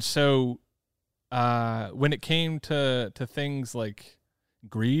 and so when it came to things like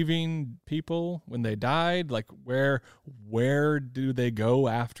grieving people when they died, like where do they go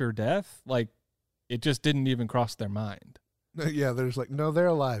after death? Like it just didn't even cross their mind. Yeah, there's like, no, they're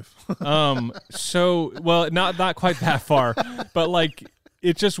alive. So, well, not quite that far, but like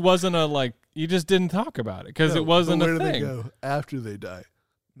it just wasn't you just didn't talk about it because it wasn't a thing. Where do they go after they die?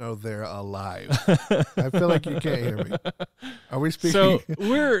 No, they're alive. I feel like you can't hear me. Are we speaking? So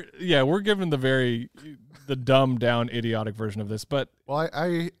we're given the dumbed down idiotic version of this, but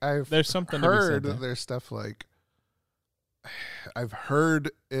I've there's something heard to be said there. There's stuff like I've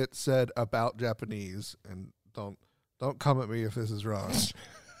heard it said about Japanese, and don't come at me if this is wrong.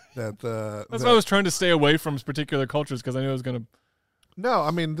 That's why I was trying to stay away from particular cultures because I knew I was going to. No,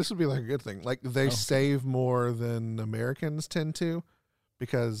 I mean this would be like a good thing. Like they save more than Americans tend to,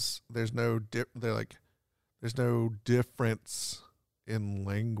 because there's no difference in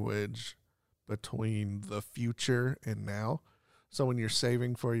language between the future and now. So when you're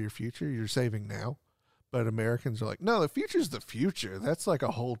saving for your future, you're saving now. But Americans are like, no, the future's the future. That's like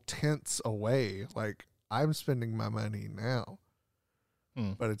a whole tense away. Like I'm spending my money now.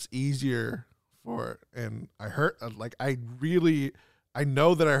 But it's easier and I heard, I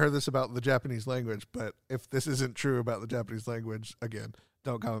know that I heard this about the Japanese language, but if this isn't true about the Japanese language, again,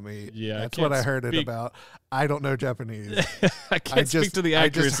 don't come at me. Yeah, that's what I heard it about. I don't know Japanese. I can't speak to the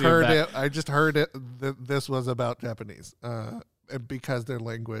accuracy of that. I just heard it that this was about Japanese, and because their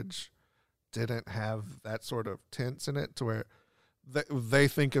language didn't have that sort of tense in it, to where they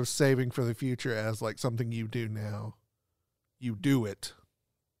think of saving for the future as like something you do now. You do it,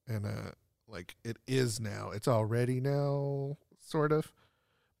 and like it is now. It's already now, sort of.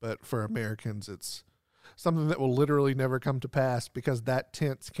 But for Americans, it's something that will literally never come to pass because that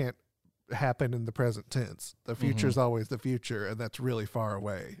tense can't happen in the present tense. The future is always the future, and that's really far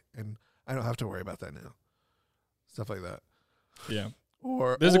away, and I don't have to worry about that now. Stuff like that. Yeah.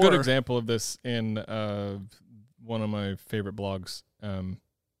 There's a good example of this in one of my favorite blogs,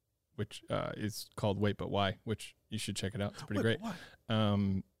 which is called Wait But Why, which you should check it out. It's pretty great.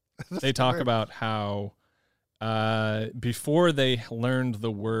 They talk about how before they learned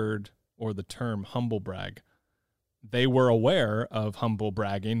the word or the term humble brag, they were aware of humble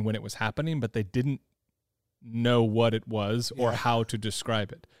bragging when it was happening, but they didn't know what it was or how to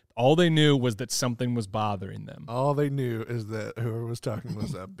describe it. All they knew was that something was bothering them. All they knew is that whoever was talking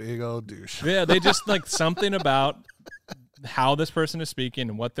was a big old douche. Yeah, they just like something about how this person is speaking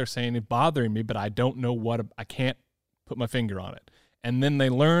and what they're saying is bothering me, but I don't know I can't put my finger on it. And then they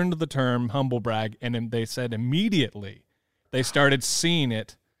learned the term humble brag, and then they said immediately they started seeing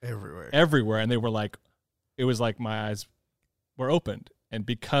it everywhere. And they were like, it was like my eyes were opened. And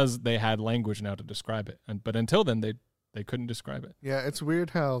because they had language now to describe it. But until then, they couldn't describe it. Yeah, it's weird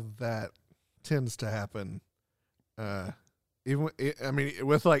how that tends to happen.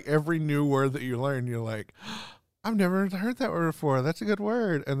 With like every new word that you learn, you're like, I've never heard that word before. That's a good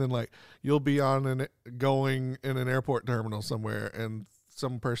word. And then like you'll be going in an airport terminal somewhere, and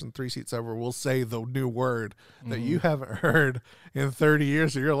some person 3 seats over will say the new word that you haven't heard in 30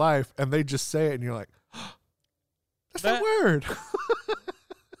 years of your life, and they just say it, and you're like, that's that word.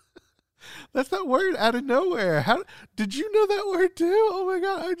 That's that word out of nowhere. How did you know that word too? Oh my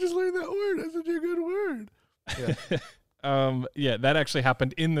God, I just learned that word. That's such a good word. Yeah. That actually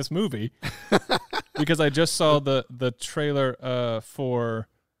happened in this movie because I just saw the trailer for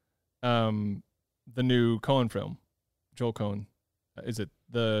the new Coen film. Joel Coen. Is it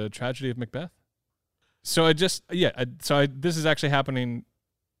The Tragedy of Macbeth? So this is actually happening.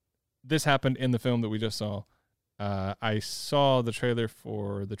 This happened in the film that we just saw. I saw the trailer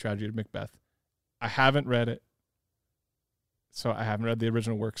for The Tragedy of Macbeth. I haven't read it. So I haven't read the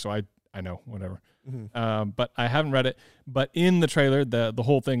original work, so I know, whatever. Mm-hmm. But I haven't read it. But in the trailer, the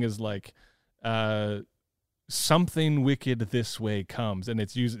whole thing is like, something wicked this way comes. And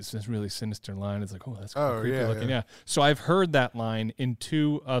it's this really sinister line. It's like, oh, that's creepy looking. Yeah. So I've heard that line in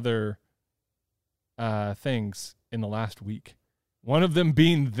 2 other things in the last week. One of them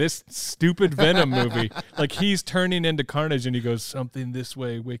being this stupid Venom movie. Like he's turning into Carnage and he goes, something this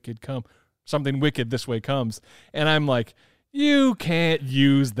way wicked this way comes. And I'm like, you can't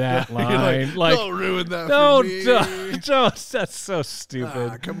use that line. Like, don't ruin that for me. Don't. That's so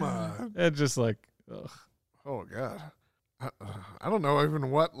stupid. Come on. It's just like, ugh. Oh God. I don't know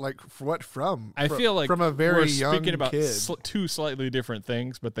even what from. I feel like from a very young speaking about kid. 2 slightly different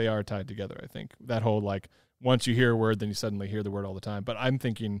things, but they are tied together. I think that whole like once you hear a word, then you suddenly hear the word all the time. But I'm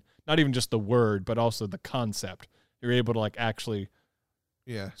thinking not even just the word, but also the concept. You're able to like actually,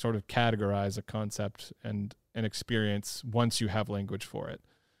 sort of categorize a concept and an experience once you have language for it.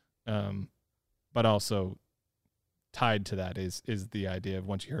 But also tied to that is the idea of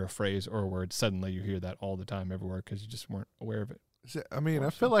once you hear a phrase or a word, suddenly you hear that all the time everywhere because you just weren't aware of it. I mean, I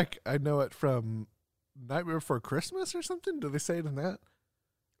feel like I know it from Nightmare Before Christmas or something. Do they say it in that?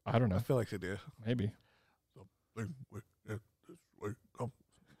 I don't know. I feel like they do. Maybe.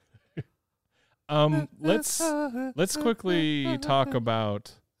 Let's quickly talk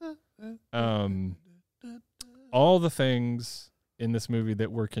about all the things in this movie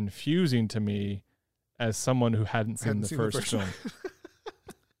that were confusing to me as someone who hadn't seen the first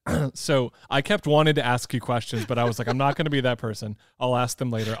film. So I kept wanting to ask you questions, but I was like, I'm not going to be that person. I'll ask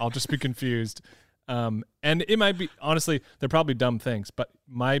them later. I'll just be confused. And it might be, honestly, they're probably dumb things, but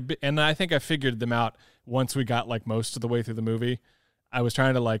and I think I figured them out once we got like most of the way through the movie. I was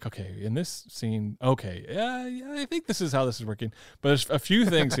trying to like, okay, in this scene, okay, yeah, I think this is how this is working. But there's a few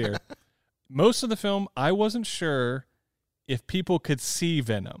things here. Most of the film, I wasn't sure if people could see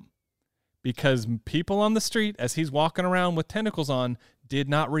Venom because people on the street, as he's walking around with tentacles on, did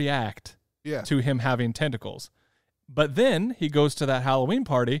not react to him having tentacles. But then he goes to that Halloween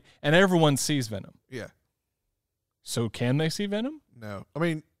party and everyone sees Venom. Yeah. So can they see Venom? No. I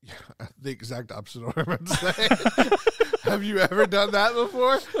mean, the exact opposite of what I'm about to say. Have you ever done that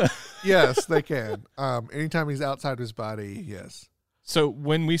before? Yes, they can. Anytime he's outside his body, yes. So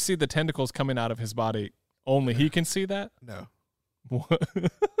when we see the tentacles coming out of his body, only he can see that? No. Well,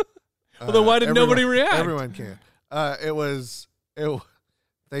 then why did nobody react? Everyone can.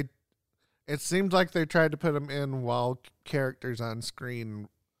 It seemed like they tried to put him in while characters on screen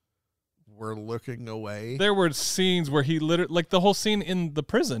were looking away. There were scenes where he literally, like the whole scene in the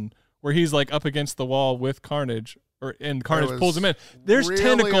prison where he's like up against the wall with Carnage, and Carnage pulls him in. There's really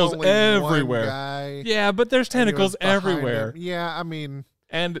tentacles everywhere. Yeah, but there's tentacles everywhere. Yeah, I mean,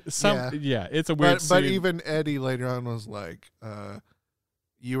 and it's a weird scene. But even Eddie later on was like,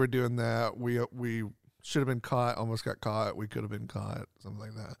 "You were doing that. We should have been caught. Almost got caught. We could have been caught. Something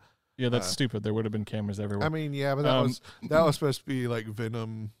like that." Yeah, that's stupid. There would have been cameras everywhere. I mean, yeah, but that was supposed to be like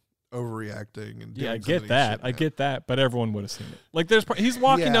Venom overreacting and I get that, but everyone would have seen it. Like he's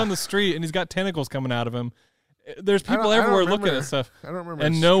walking down the street and he's got tentacles coming out of him. There's people everywhere looking at stuff. I don't remember,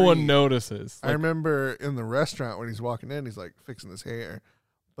 and no one notices. I remember in the restaurant when he's walking in, he's like fixing his hair,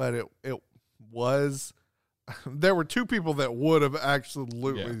 but it was there were 2 people that would have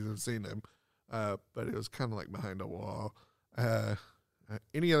absolutely seen him, but it was kind of like behind a wall.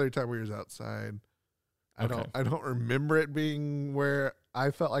 Any other time we was outside, I don't remember it being where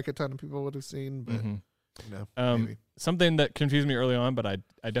I felt like a ton of people would have seen, but maybe. Something that confused me early on, but I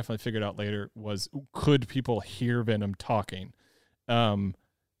definitely figured out later was, could people hear Venom talking?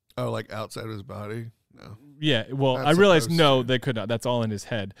 Like outside of his body? No. Yeah, well, I realized they could not. That's all in his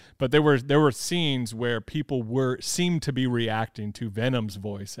head. But there were scenes where people seemed to be reacting to Venom's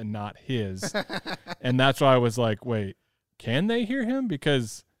voice and not his. And that's why I was like, wait, can they hear him?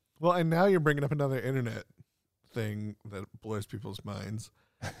 Because and now you're bringing up another internet thing that blows people's minds.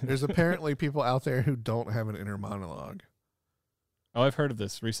 There's apparently people out there who don't have an inner monologue. Oh, I've heard of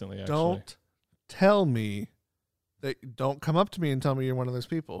this recently, actually. Don't tell me that. Don't come up to me and tell me you're one of those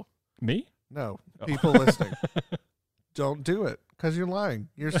people. Me? No, people listening. Don't do it because you're lying.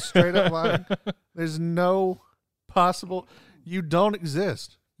 You're straight up lying. There's no possible. You don't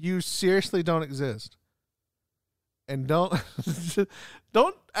exist. You seriously don't exist. And don't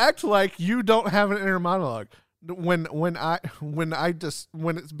act like you don't have an inner monologue. When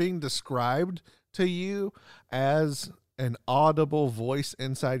it's being described to you as an audible voice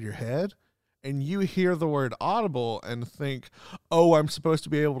inside your head, and you hear the word audible and think, oh, I'm supposed to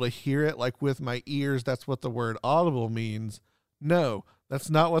be able to hear it like with my ears. That's what the word audible means. No,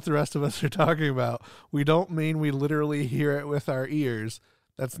 that's not what the rest of us are talking about. We don't mean we literally hear it with our ears.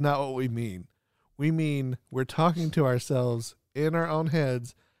 That's not what we mean. We mean we're talking to ourselves in our own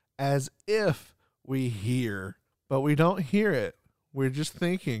heads as if we hear, but we don't hear it. We're just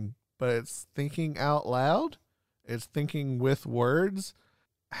thinking, but it's thinking out loud. It's thinking with words,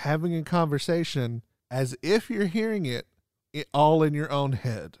 having a conversation as if you're hearing it all in your own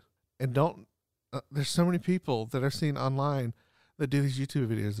head. And there's so many people that I've seen online that do these YouTube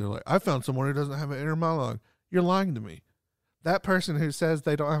videos. They're like, I found someone who doesn't have an inner monologue. You're lying to me. That person who says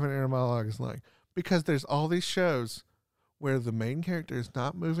they don't have an inner monologue is lying, because there's all these shows where the main character is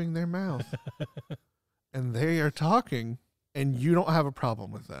not moving their mouth and they are talking, and you don't have a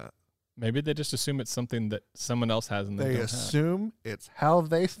problem with that. Maybe they just assume it's something that someone else has and they don't assume it's how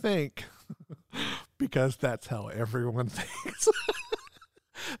they think because that's how everyone thinks.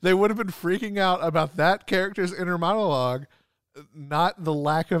 They would have been freaking out about that character's inner monologue, not the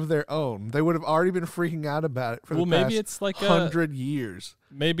lack of their own. They would have already been freaking out about it for the past maybe it's like 100 years.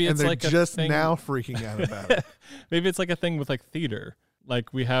 Maybe it's like just now freaking out about it. Maybe it's like a thing with like theater.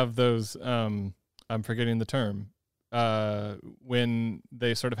 Like we have those, I'm forgetting the term, when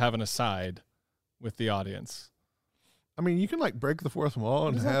they sort of have an aside with the audience. I mean, you can like break the fourth wall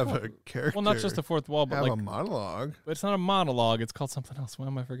and have a character. Well, not just the fourth wall, but have like a monologue. But it's not a monologue. It's called something else. Why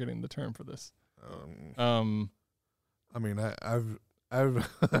am I forgetting the term for this? I mean, I've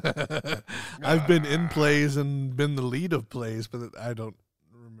I've been in plays and been the lead of plays, but I don't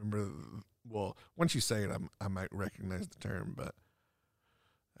remember. Well, once you say it, I might recognize the term, but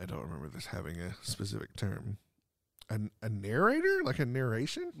I don't remember this having a specific term. A narrator, like a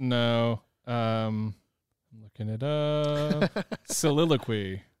narration? No. I'm looking it up.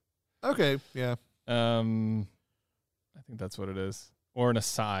 Soliloquy. Okay, yeah. I think that's what it is. Or an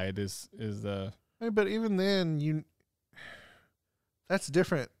aside is the. Hey, but even then, that's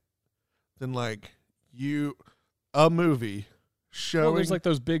different than like a movie showing. Well, there's like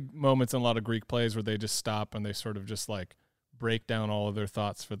those big moments in a lot of Greek plays where they just stop and they sort of just like break down all of their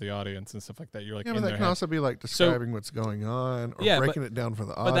thoughts for the audience and stuff like that. You're like, yeah, but that can also be like describing what's going on or breaking it down for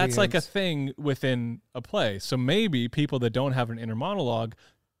the audience. But that's like a thing within a play. So maybe people that don't have an inner monologue,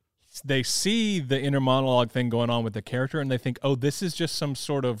 they see the inner monologue thing going on with the character and they think, oh, this is just some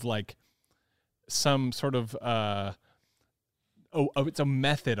sort of it's a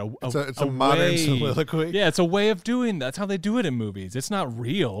method. It's a modern soliloquy. Yeah, it's a way of doing that. That's how they do it in movies. It's not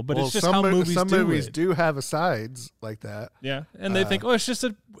real, but it's just how movies do it. Some movies do have asides like that. Yeah, and they think, oh, it's just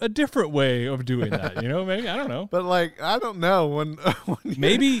a different way of doing that. You know, maybe, I don't know. But like, I don't know when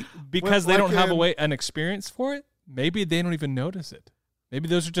maybe because they don't have an experience for it. Maybe they don't even notice it. Maybe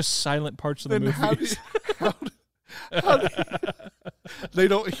those are just silent parts of the movies. They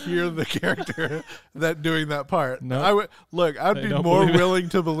don't hear the character that doing that part. No, I'd be more willing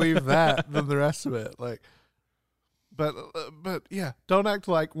to believe that than the rest of it. Like, but yeah, don't act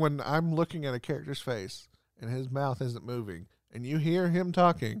like when I'm looking at a character's face and his mouth isn't moving, and you hear him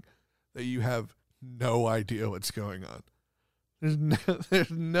talking, that you have no idea what's going on.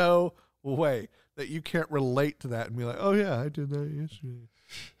 There's no way that you can't relate to that and be like, oh yeah, I did that yesterday.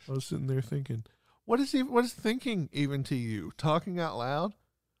 I was sitting there thinking. What is thinking even to you? Talking out loud?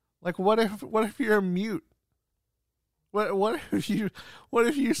 Like what if you're mute? What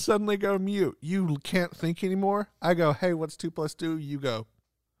if you suddenly go mute? You can't think anymore? I go, hey, what's 2 + 2? You go,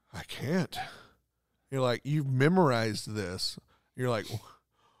 I can't. You're like, you've memorized this. You're like,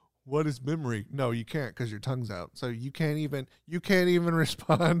 what is memory? No, you can't because your tongue's out. So you can't even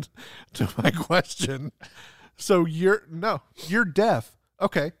respond to my question. So you're deaf.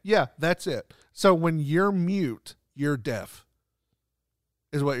 Okay, yeah, that's it. So when you're mute, you're deaf,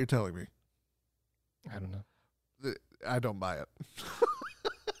 is what you're telling me. I don't know. I don't buy it.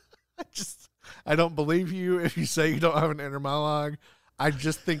 I don't believe you if you say you don't have an inner monologue. I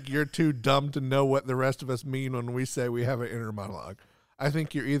just think you're too dumb to know what the rest of us mean when we say we have an inner monologue. I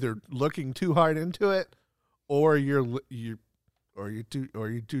think you're either looking too hard into it, or you're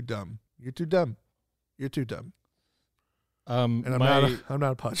too dumb. You're too dumb. You're too dumb. And I'm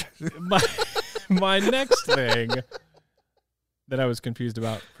not apologizing. My next thing that I was confused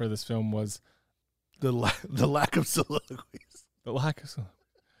about for this film was the lack of soliloquies. The lack of soliloquies.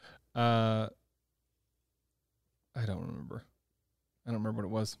 I don't remember. I don't remember what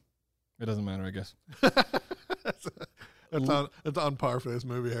it was. It doesn't matter, I guess. It's on par for this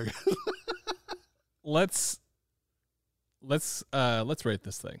movie, I guess. Let's rate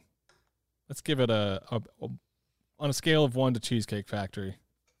this thing. Let's give it a on a scale of 1 to Cheesecake Factory,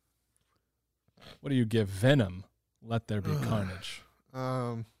 what do you give Venom? Let There Be Carnage.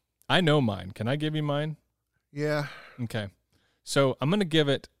 I know mine. Can I give you mine? Yeah. Okay. So I'm going to give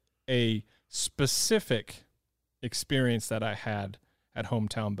it a specific experience that I had at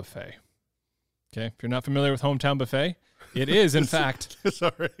Hometown Buffet. Okay. If you're not familiar with Hometown Buffet, it is, in fact,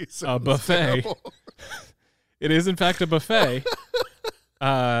 a buffet. It is, in fact, a buffet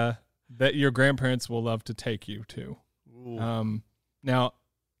that your grandparents will love to take you to. Now,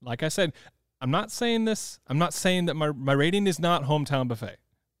 like I said, I'm not saying that my rating is not Hometown Buffet.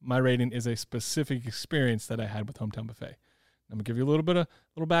 My rating is a specific experience that I had with Hometown Buffet. I'm going to give you a little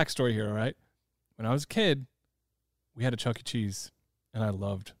backstory here, all right? When I was a kid, we had a Chuck E. Cheese, and I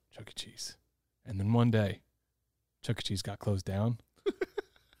loved Chuck E. Cheese. And then one day, Chuck E. Cheese got closed down,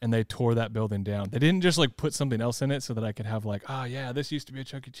 and they tore that building down. They didn't just, like, put something else in it so that I could have, like, oh, yeah, this used to be a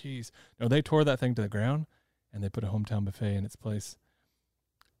Chuck E. Cheese. No, they tore that thing to the ground, and they put a Hometown Buffet in its place.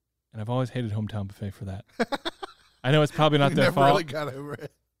 And I've always hated Hometown Buffet for that. I know it's probably not their fault. Really got over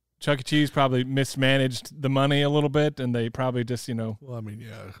it. Chuck E. Cheese probably mismanaged the money a little bit, and they probably just,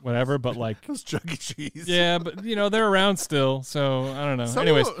 whatever. But like, it's Chuck E. Cheese. Yeah, but they're around still, so I don't know.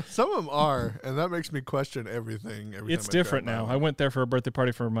 Some of them are, and that makes me question everything. It's different now. I went there for a birthday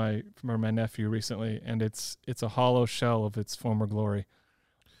party for my nephew recently, and it's a hollow shell of its former glory.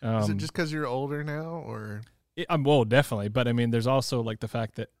 Is it just because you're older now, or? Well, definitely, but I mean, there's also like the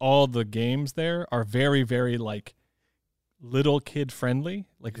fact that all the games there are very, very like little kid friendly,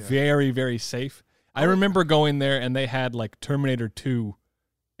 like very, very safe. I remember going there and they had like Terminator 2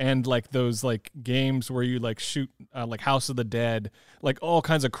 and like those like games where you like shoot like House of the Dead, like all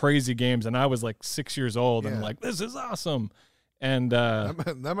kinds of crazy games. And I was like 6 years old and like, this is awesome. And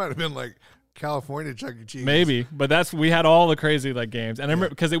that might have been like California Chuck E. Cheese. Maybe, but we had all the crazy like games. And I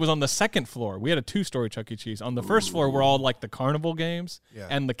remember because it was on the second floor. We had a 2-story Chuck E. Cheese. On the first floor were all like the carnival games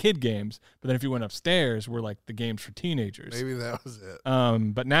and the kid games. But then if you went upstairs, were like the games for teenagers. Maybe that was it.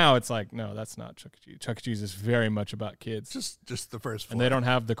 But now it's like, no, that's not Chuck E. Cheese. Chuck E. Cheese is very much about kids. Just the first floor. And they don't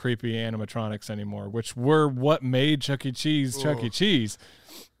have the creepy animatronics anymore, which were what made Chuck E. Cheese Chuck E. Cheese.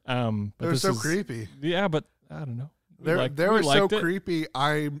 But they're so creepy. Yeah, but I don't know. They were so creepy.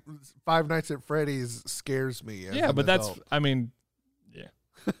 Five Nights at Freddy's scares me. Yeah, but adult. That's, I mean, yeah.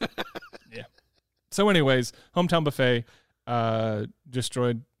 Yeah. So anyways, Hometown Buffet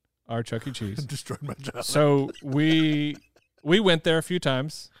destroyed our Chuck E. Cheese. Destroyed my job. So we went there a few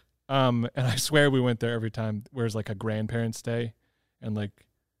times, and I swear we went there every time. Where's like a grandparents' day, and like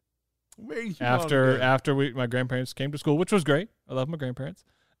after my grandparents came to school, which was great. I love my grandparents,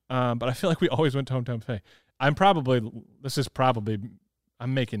 but I feel like we always went to Hometown Buffet. I'm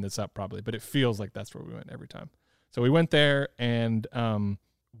making this up probably, but it feels like that's where we went every time. So we went there, and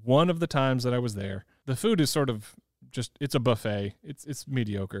one of the times that I was there, the food is sort of it's a buffet. It's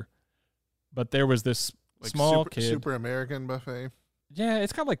mediocre. But there was this like small kid. Super American buffet? Yeah,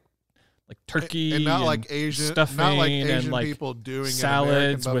 it's kind of like turkey and not like Asian stuffing, not like Asian and like people doing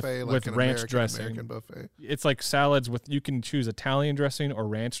salads an buffet, with like ranch dressing. American buffet. It's like salads with, you can choose Italian dressing or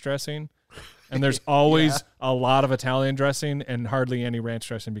ranch dressing. And there's always a lot of Italian dressing and hardly any ranch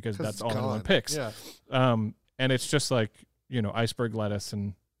dressing because that's all anyone picks. Yeah. And it's just like, iceberg lettuce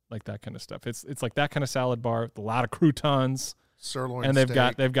and like that kind of stuff. It's like that kind of salad bar with a lot of croutons. Sirloin and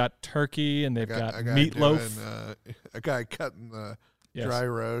steak. they've got turkey and they've got meatloaf. A guy cutting the dry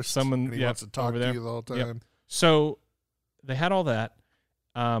roast. Someone and he wants to talk to you the whole time. Yep. So they had all that.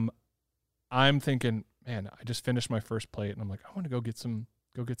 I'm thinking, man, I just finished my first plate and I'm like, I want to go get some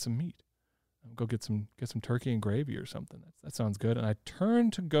meat. Go get some turkey and gravy or something. That sounds good. And I turn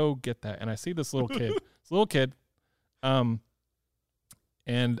to go get that, and I see this little kid.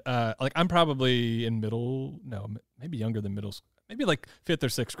 And like I'm probably in maybe younger than middle school, maybe like 5th or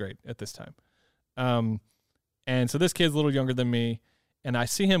 6th grade at this time. And so this kid's a little younger than me, and I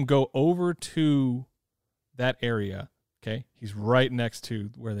see him go over to that area. Okay, he's right next to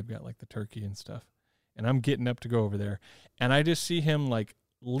where they've got like the turkey and stuff, and I'm getting up to go over there, and I just see him like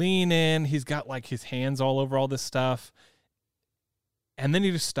lean in. He's got like his hands all over all this stuff. And then he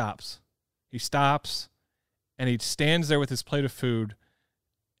just stops. He stops and he stands there with his plate of food.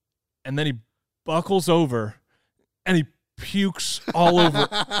 And then he buckles over and he pukes all over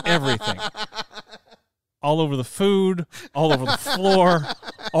everything. All over the food, all over the floor,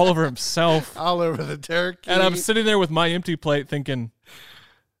 all over himself. All over the turkey. And I'm sitting there with my empty plate thinking,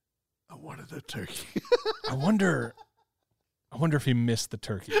 I wanted the turkey. I wonder if he missed the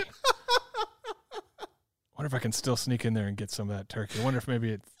turkey. I wonder if I can still sneak in there and get some of that turkey. I wonder if maybe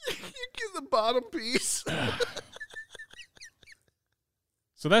it's... You get the bottom piece.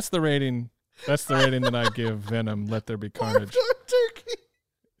 So that's the rating That's the rating that I give Venom. Let There Be Carnage. Turkey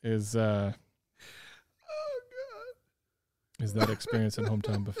is oh god, is that experience in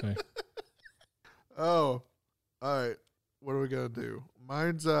Hometown Buffet? Oh, all right. What are we gonna do?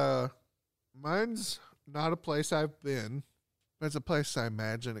 Mine's not a place I've been, but it's a place I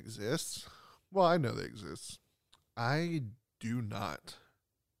imagine exists. Well, I know they exist. I do not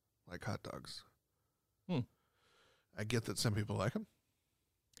like hot dogs. I get that some people like them.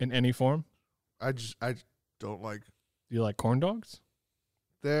 In any form? I don't like. Do you like corn dogs?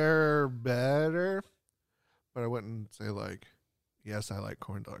 They're better, but I wouldn't say like, yes, I like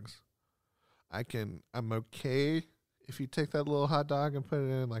corn dogs. I'm okay if you take that little hot dog and put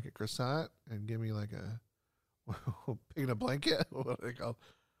it in like a croissant and give me like a peanut blanket. What are they called?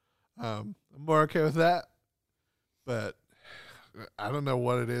 I'm more okay with that, but I don't know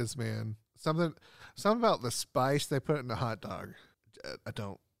what it is, man. Something about the spice they put in the hot dog. I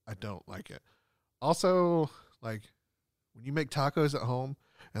don't like it. Also, like when you make tacos at home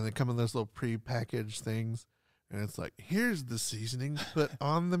and they come in those little pre-packaged things, and it's like, here's the seasoning put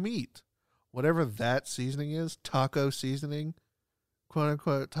on the meat. Whatever that seasoning is, taco seasoning, quote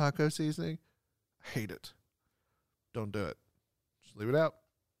unquote taco seasoning, I hate it. Don't do it. Just leave it out.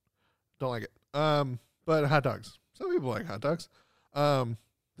 Don't like it. But hot dogs. Some people like hot dogs. And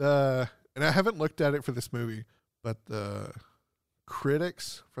I haven't looked at it for this movie, but the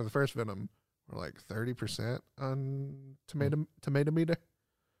critics for the first Venom were like 30% on tomato meter,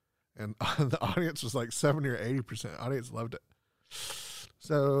 and the audience was like 70 or 80%. Audience loved it.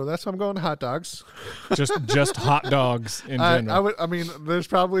 So that's why I'm going to hot dogs. just hot dogs in general. I mean, there's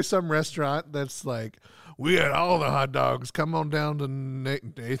probably some restaurant that's like, we had all the hot dogs. Come on down to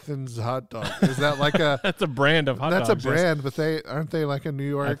Nathan's Hot Dog. Is that like a? That's a brand of hot dogs. That's a brand, but aren't they like a New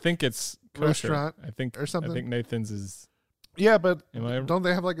York? I think it's restaurant. I think or something. I think Nathan's is. Yeah, but don't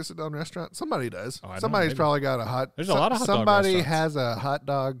they have like a sit-down restaurant? Somebody does. Somebody's probably got a hot. There's a lot of hot dog Somebody restaurants. has a hot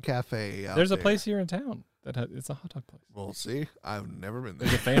dog cafe. There's a place here in town it's a hot dog place. We'll see. I've never been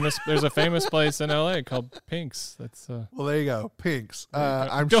there. There's a famous place in LA called Pink's. That's well, there you go, Pink's.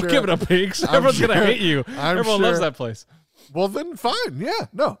 Don't give it a Pink's. Everyone's gonna hate you. Everyone loves that place. Well, then fine. Yeah,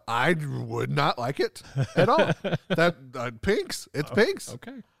 no, I would not like it at all. That Pink's. It's Pink's.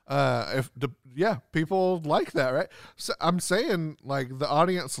 Okay. People like that, right? So I'm saying, like, the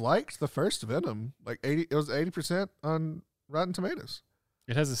audience liked the first Venom. Like it was 80% on Rotten Tomatoes.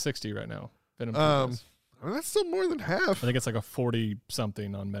 It has a 60 right now. Venom. I mean, that's still more than half. I think it's like a 40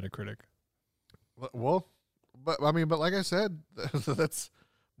 something on Metacritic. Well, but like I said, that's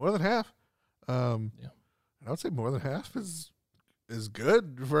more than half. I would say more than half is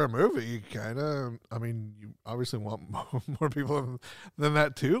good for a movie, kind of. I mean, you obviously want more people than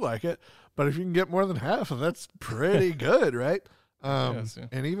that to like it, but if you can get more than half, that's pretty good, right? Yes, yeah.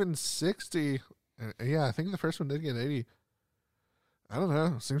 And even 60, I think the first one did get 80. I don't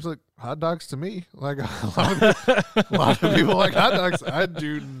know. Seems like hot dogs to me. Like a lot of people like hot dogs. I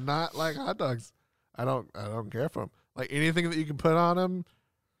do not like hot dogs. I don't care for them. Like anything that you can put on them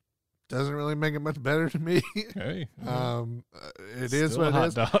doesn't really make it much better to me. Okay. It is what it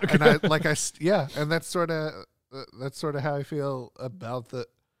is. Dog. And and that's sort of how I feel about the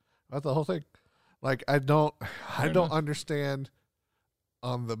whole thing. Like I don't understand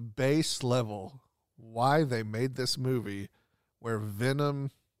on the base level why they made this movie where Venom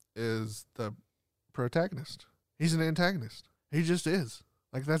is the protagonist. He's an antagonist. He just is.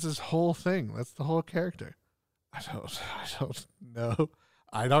 Like that's his whole thing. That's the whole character. I don't know.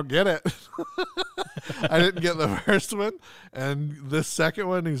 I don't get it. I didn't get the first one, and the second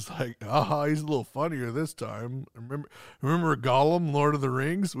one, he's like, he's a little funnier this time. Remember Gollum, Lord of the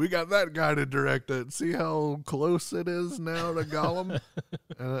Rings? We got that guy to direct it. See how close it is now to Gollum?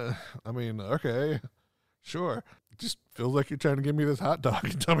 I mean, okay, sure. It just feels like you're trying to give me this hot dog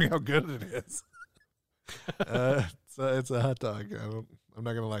and tell me how good it is. It's a hot dog. I'm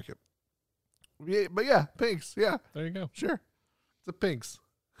not gonna like it. Yeah, but yeah, Pink's. Yeah, there you go. Sure, it's a Pink's.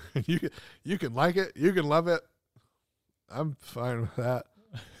 You can like it. You can love it. I'm fine with that.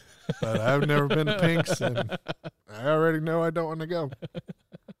 But I've never been to Pink's, and I already know I don't want to go.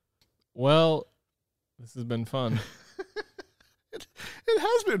 Well, this has been fun. It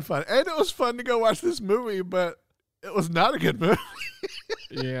has been fun, and it was fun to go watch this movie, but it was not a good movie.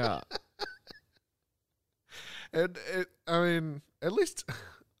 Yeah. And I mean, at least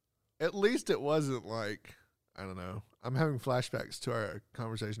it wasn't like, I don't know. I'm having flashbacks to our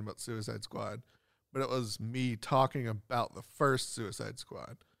conversation about Suicide Squad, but it was me talking about the first Suicide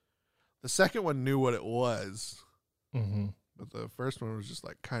Squad. The second one knew what it was, but the first one was just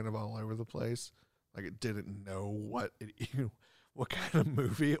like kind of all over the place. Like it didn't know what kind of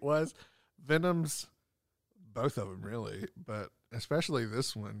movie it was. Venom's, both of them really, but especially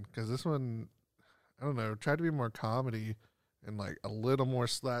this one, because this one, I don't know, tried to be more comedy and like a little more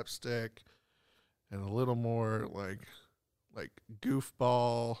slapstick and a little more like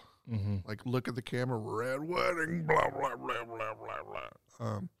goofball, like look at the camera, red wedding, blah blah blah blah blah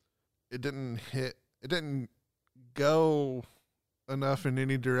blah. It didn't go enough in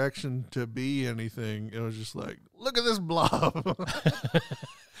any direction to be anything. It was just like, look at this blob.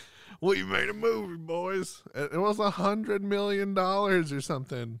 We made a movie, boys. It was $100 million or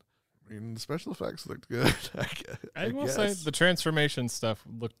something. I mean, the special effects looked good. I will say the transformation stuff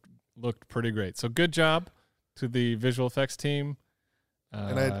looked pretty great. So good job to the visual effects team.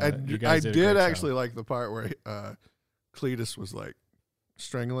 And I did actually like the part where Cletus was like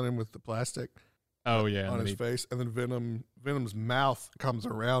strangling him with the plastic. Oh yeah, on his face, and then Venom's mouth comes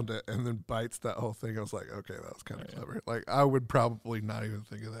around it and then bites that whole thing. I was like, okay, that was kind of clever. Like I would probably not even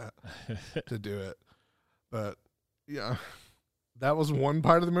think of that to do it, but yeah, that was one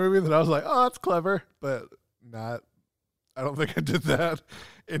part of the movie that I was like, oh, that's clever, but not. I don't think I did that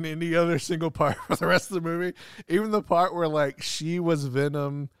in any other single part for the rest of the movie. Even the part where like she was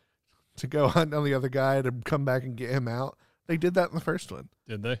Venom to go hunt on the other guy to come back and get him out. They did that in the first one.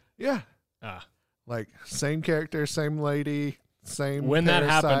 Did they? Yeah. Ah. Like, same character, same lady, same When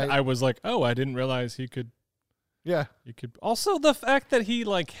parasite. that happened, I was like, oh, I didn't realize he could. Yeah. He could. Also, the fact that he,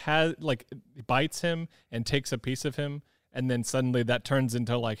 bites him and takes a piece of him, and then suddenly that turns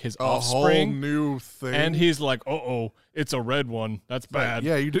into, like, his offspring. A whole new thing. And he's like, uh-oh, it's a red one. That's bad.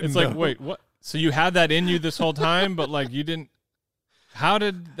 Yeah, you didn't know. Like, wait, what? So you had that in you this whole time, but, like, you didn't. How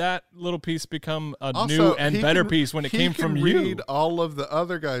did that little piece become a new and better piece when it came from you? He can read all of the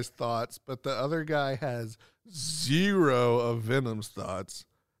other guy's thoughts, but the other guy has 0 of Venom's thoughts.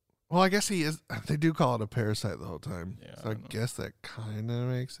 Well, I guess he is. They do call it a parasite the whole time. Yeah, so I guess that kind of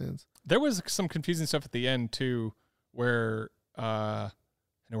makes sense. There was some confusing stuff at the end, too, where I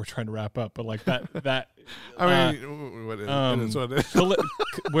know we're trying to wrap up, but like that. I mean, what is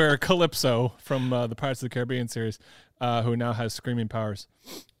where Calypso from the Pirates of the Caribbean series, who now has screaming powers,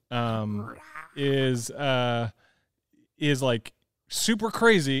 is like super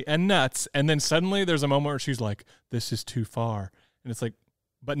crazy and nuts, and then suddenly there's a moment where she's like, "This is too far," and it's like,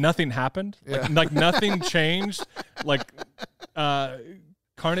 but nothing happened. Yeah. Like nothing changed. Like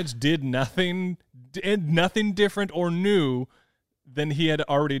Carnage did nothing different or new than he had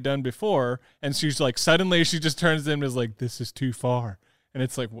already done before, and she's like, suddenly she just turns to him and is like, "This is too far," and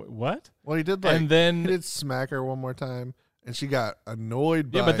it's like, what? Well, he did he did smack her one more time, and she got annoyed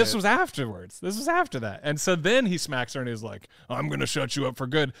by it. Yeah, but this was afterwards. This was after that, and so then he smacks her and he's like, "I'm gonna shut you up for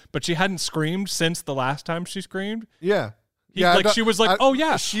good," but she hadn't screamed since the last time she screamed. Yeah. She was like, "Oh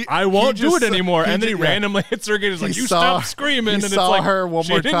yeah, I won't do it anymore," and then he randomly hits her again. He's like, "You stop screaming!" And it's like, her one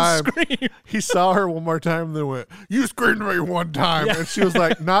more time. Scream. He saw her one more time, and then went, "You screamed at me one time," and she was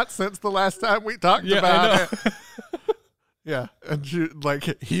like, "Not since the last time we talked about it." Yeah, and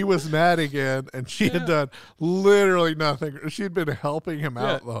he was mad again, and she had done literally nothing. She'd been helping him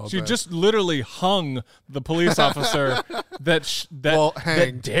out the whole time. She just literally hung the police officer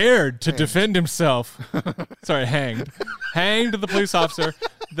that dared to defend himself. Sorry, hanged the police officer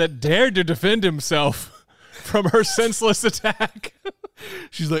that dared to defend himself from her senseless attack.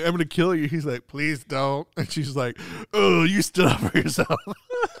 She's like, "I'm going to kill you." He's like, "Please don't." And she's like, "Oh, you stood up for yourself."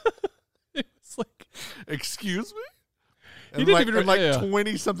 It's like, excuse me? He And didn't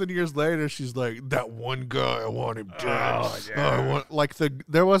 20-something years later, she's like, "That one guy, I want him dead."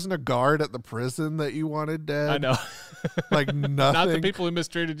 There wasn't a guard at the prison that you wanted dead. I know. Like nothing. Not the people who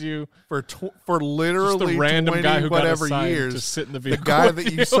mistreated you. For literally just the random 20 guy who whatever got years. Just sit in the vehicle. The guy that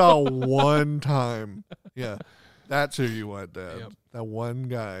you saw one time. Yeah. That's who you want dead. Yep. That one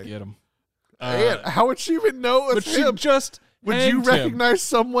guy. Get him. How would she even know it was him? Would you recognize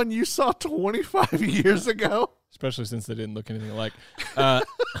someone you saw 25 years ago? Especially since they didn't look anything alike.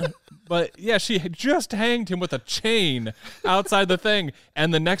 But yeah, she had just hanged him with a chain outside the thing.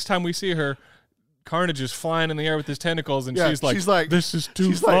 And the next time we see her, Carnage is flying in the air with his tentacles, and she's like, "This is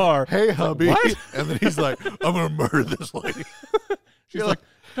too far." Like, "Hey, hubby." What? And then he's like, "I'm going to murder this lady." She's like,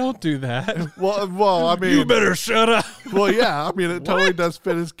 "Don't do that." Well, I mean, you better shut up. Well, yeah, I mean, it totally does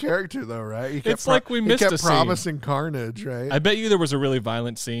fit his character, though, right? It's like we missed a scene. Promising Carnage, right? I bet you there was a really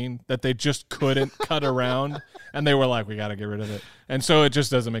violent scene that they just couldn't cut around, and they were like, "We got to get rid of it," and so it just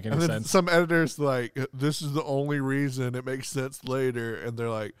doesn't make any sense. Some editors like, "This is the only reason it makes sense later," and they're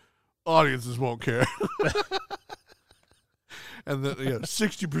like, "Audiences won't care." And then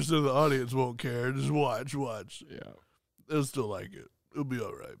 60% of the audience won't care. Just watch. Yeah, they'll still like it. It'll be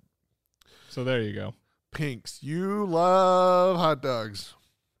all right. So there you go. Pinks, you love hot dogs.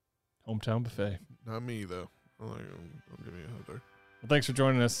 Hometown Buffet. Not me, though. I'll give you another. Well, thanks for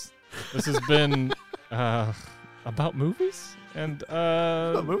joining us. This has been about movies. And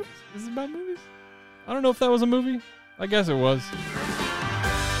about movies? This is about movies? I don't know if that was a movie. I guess it was.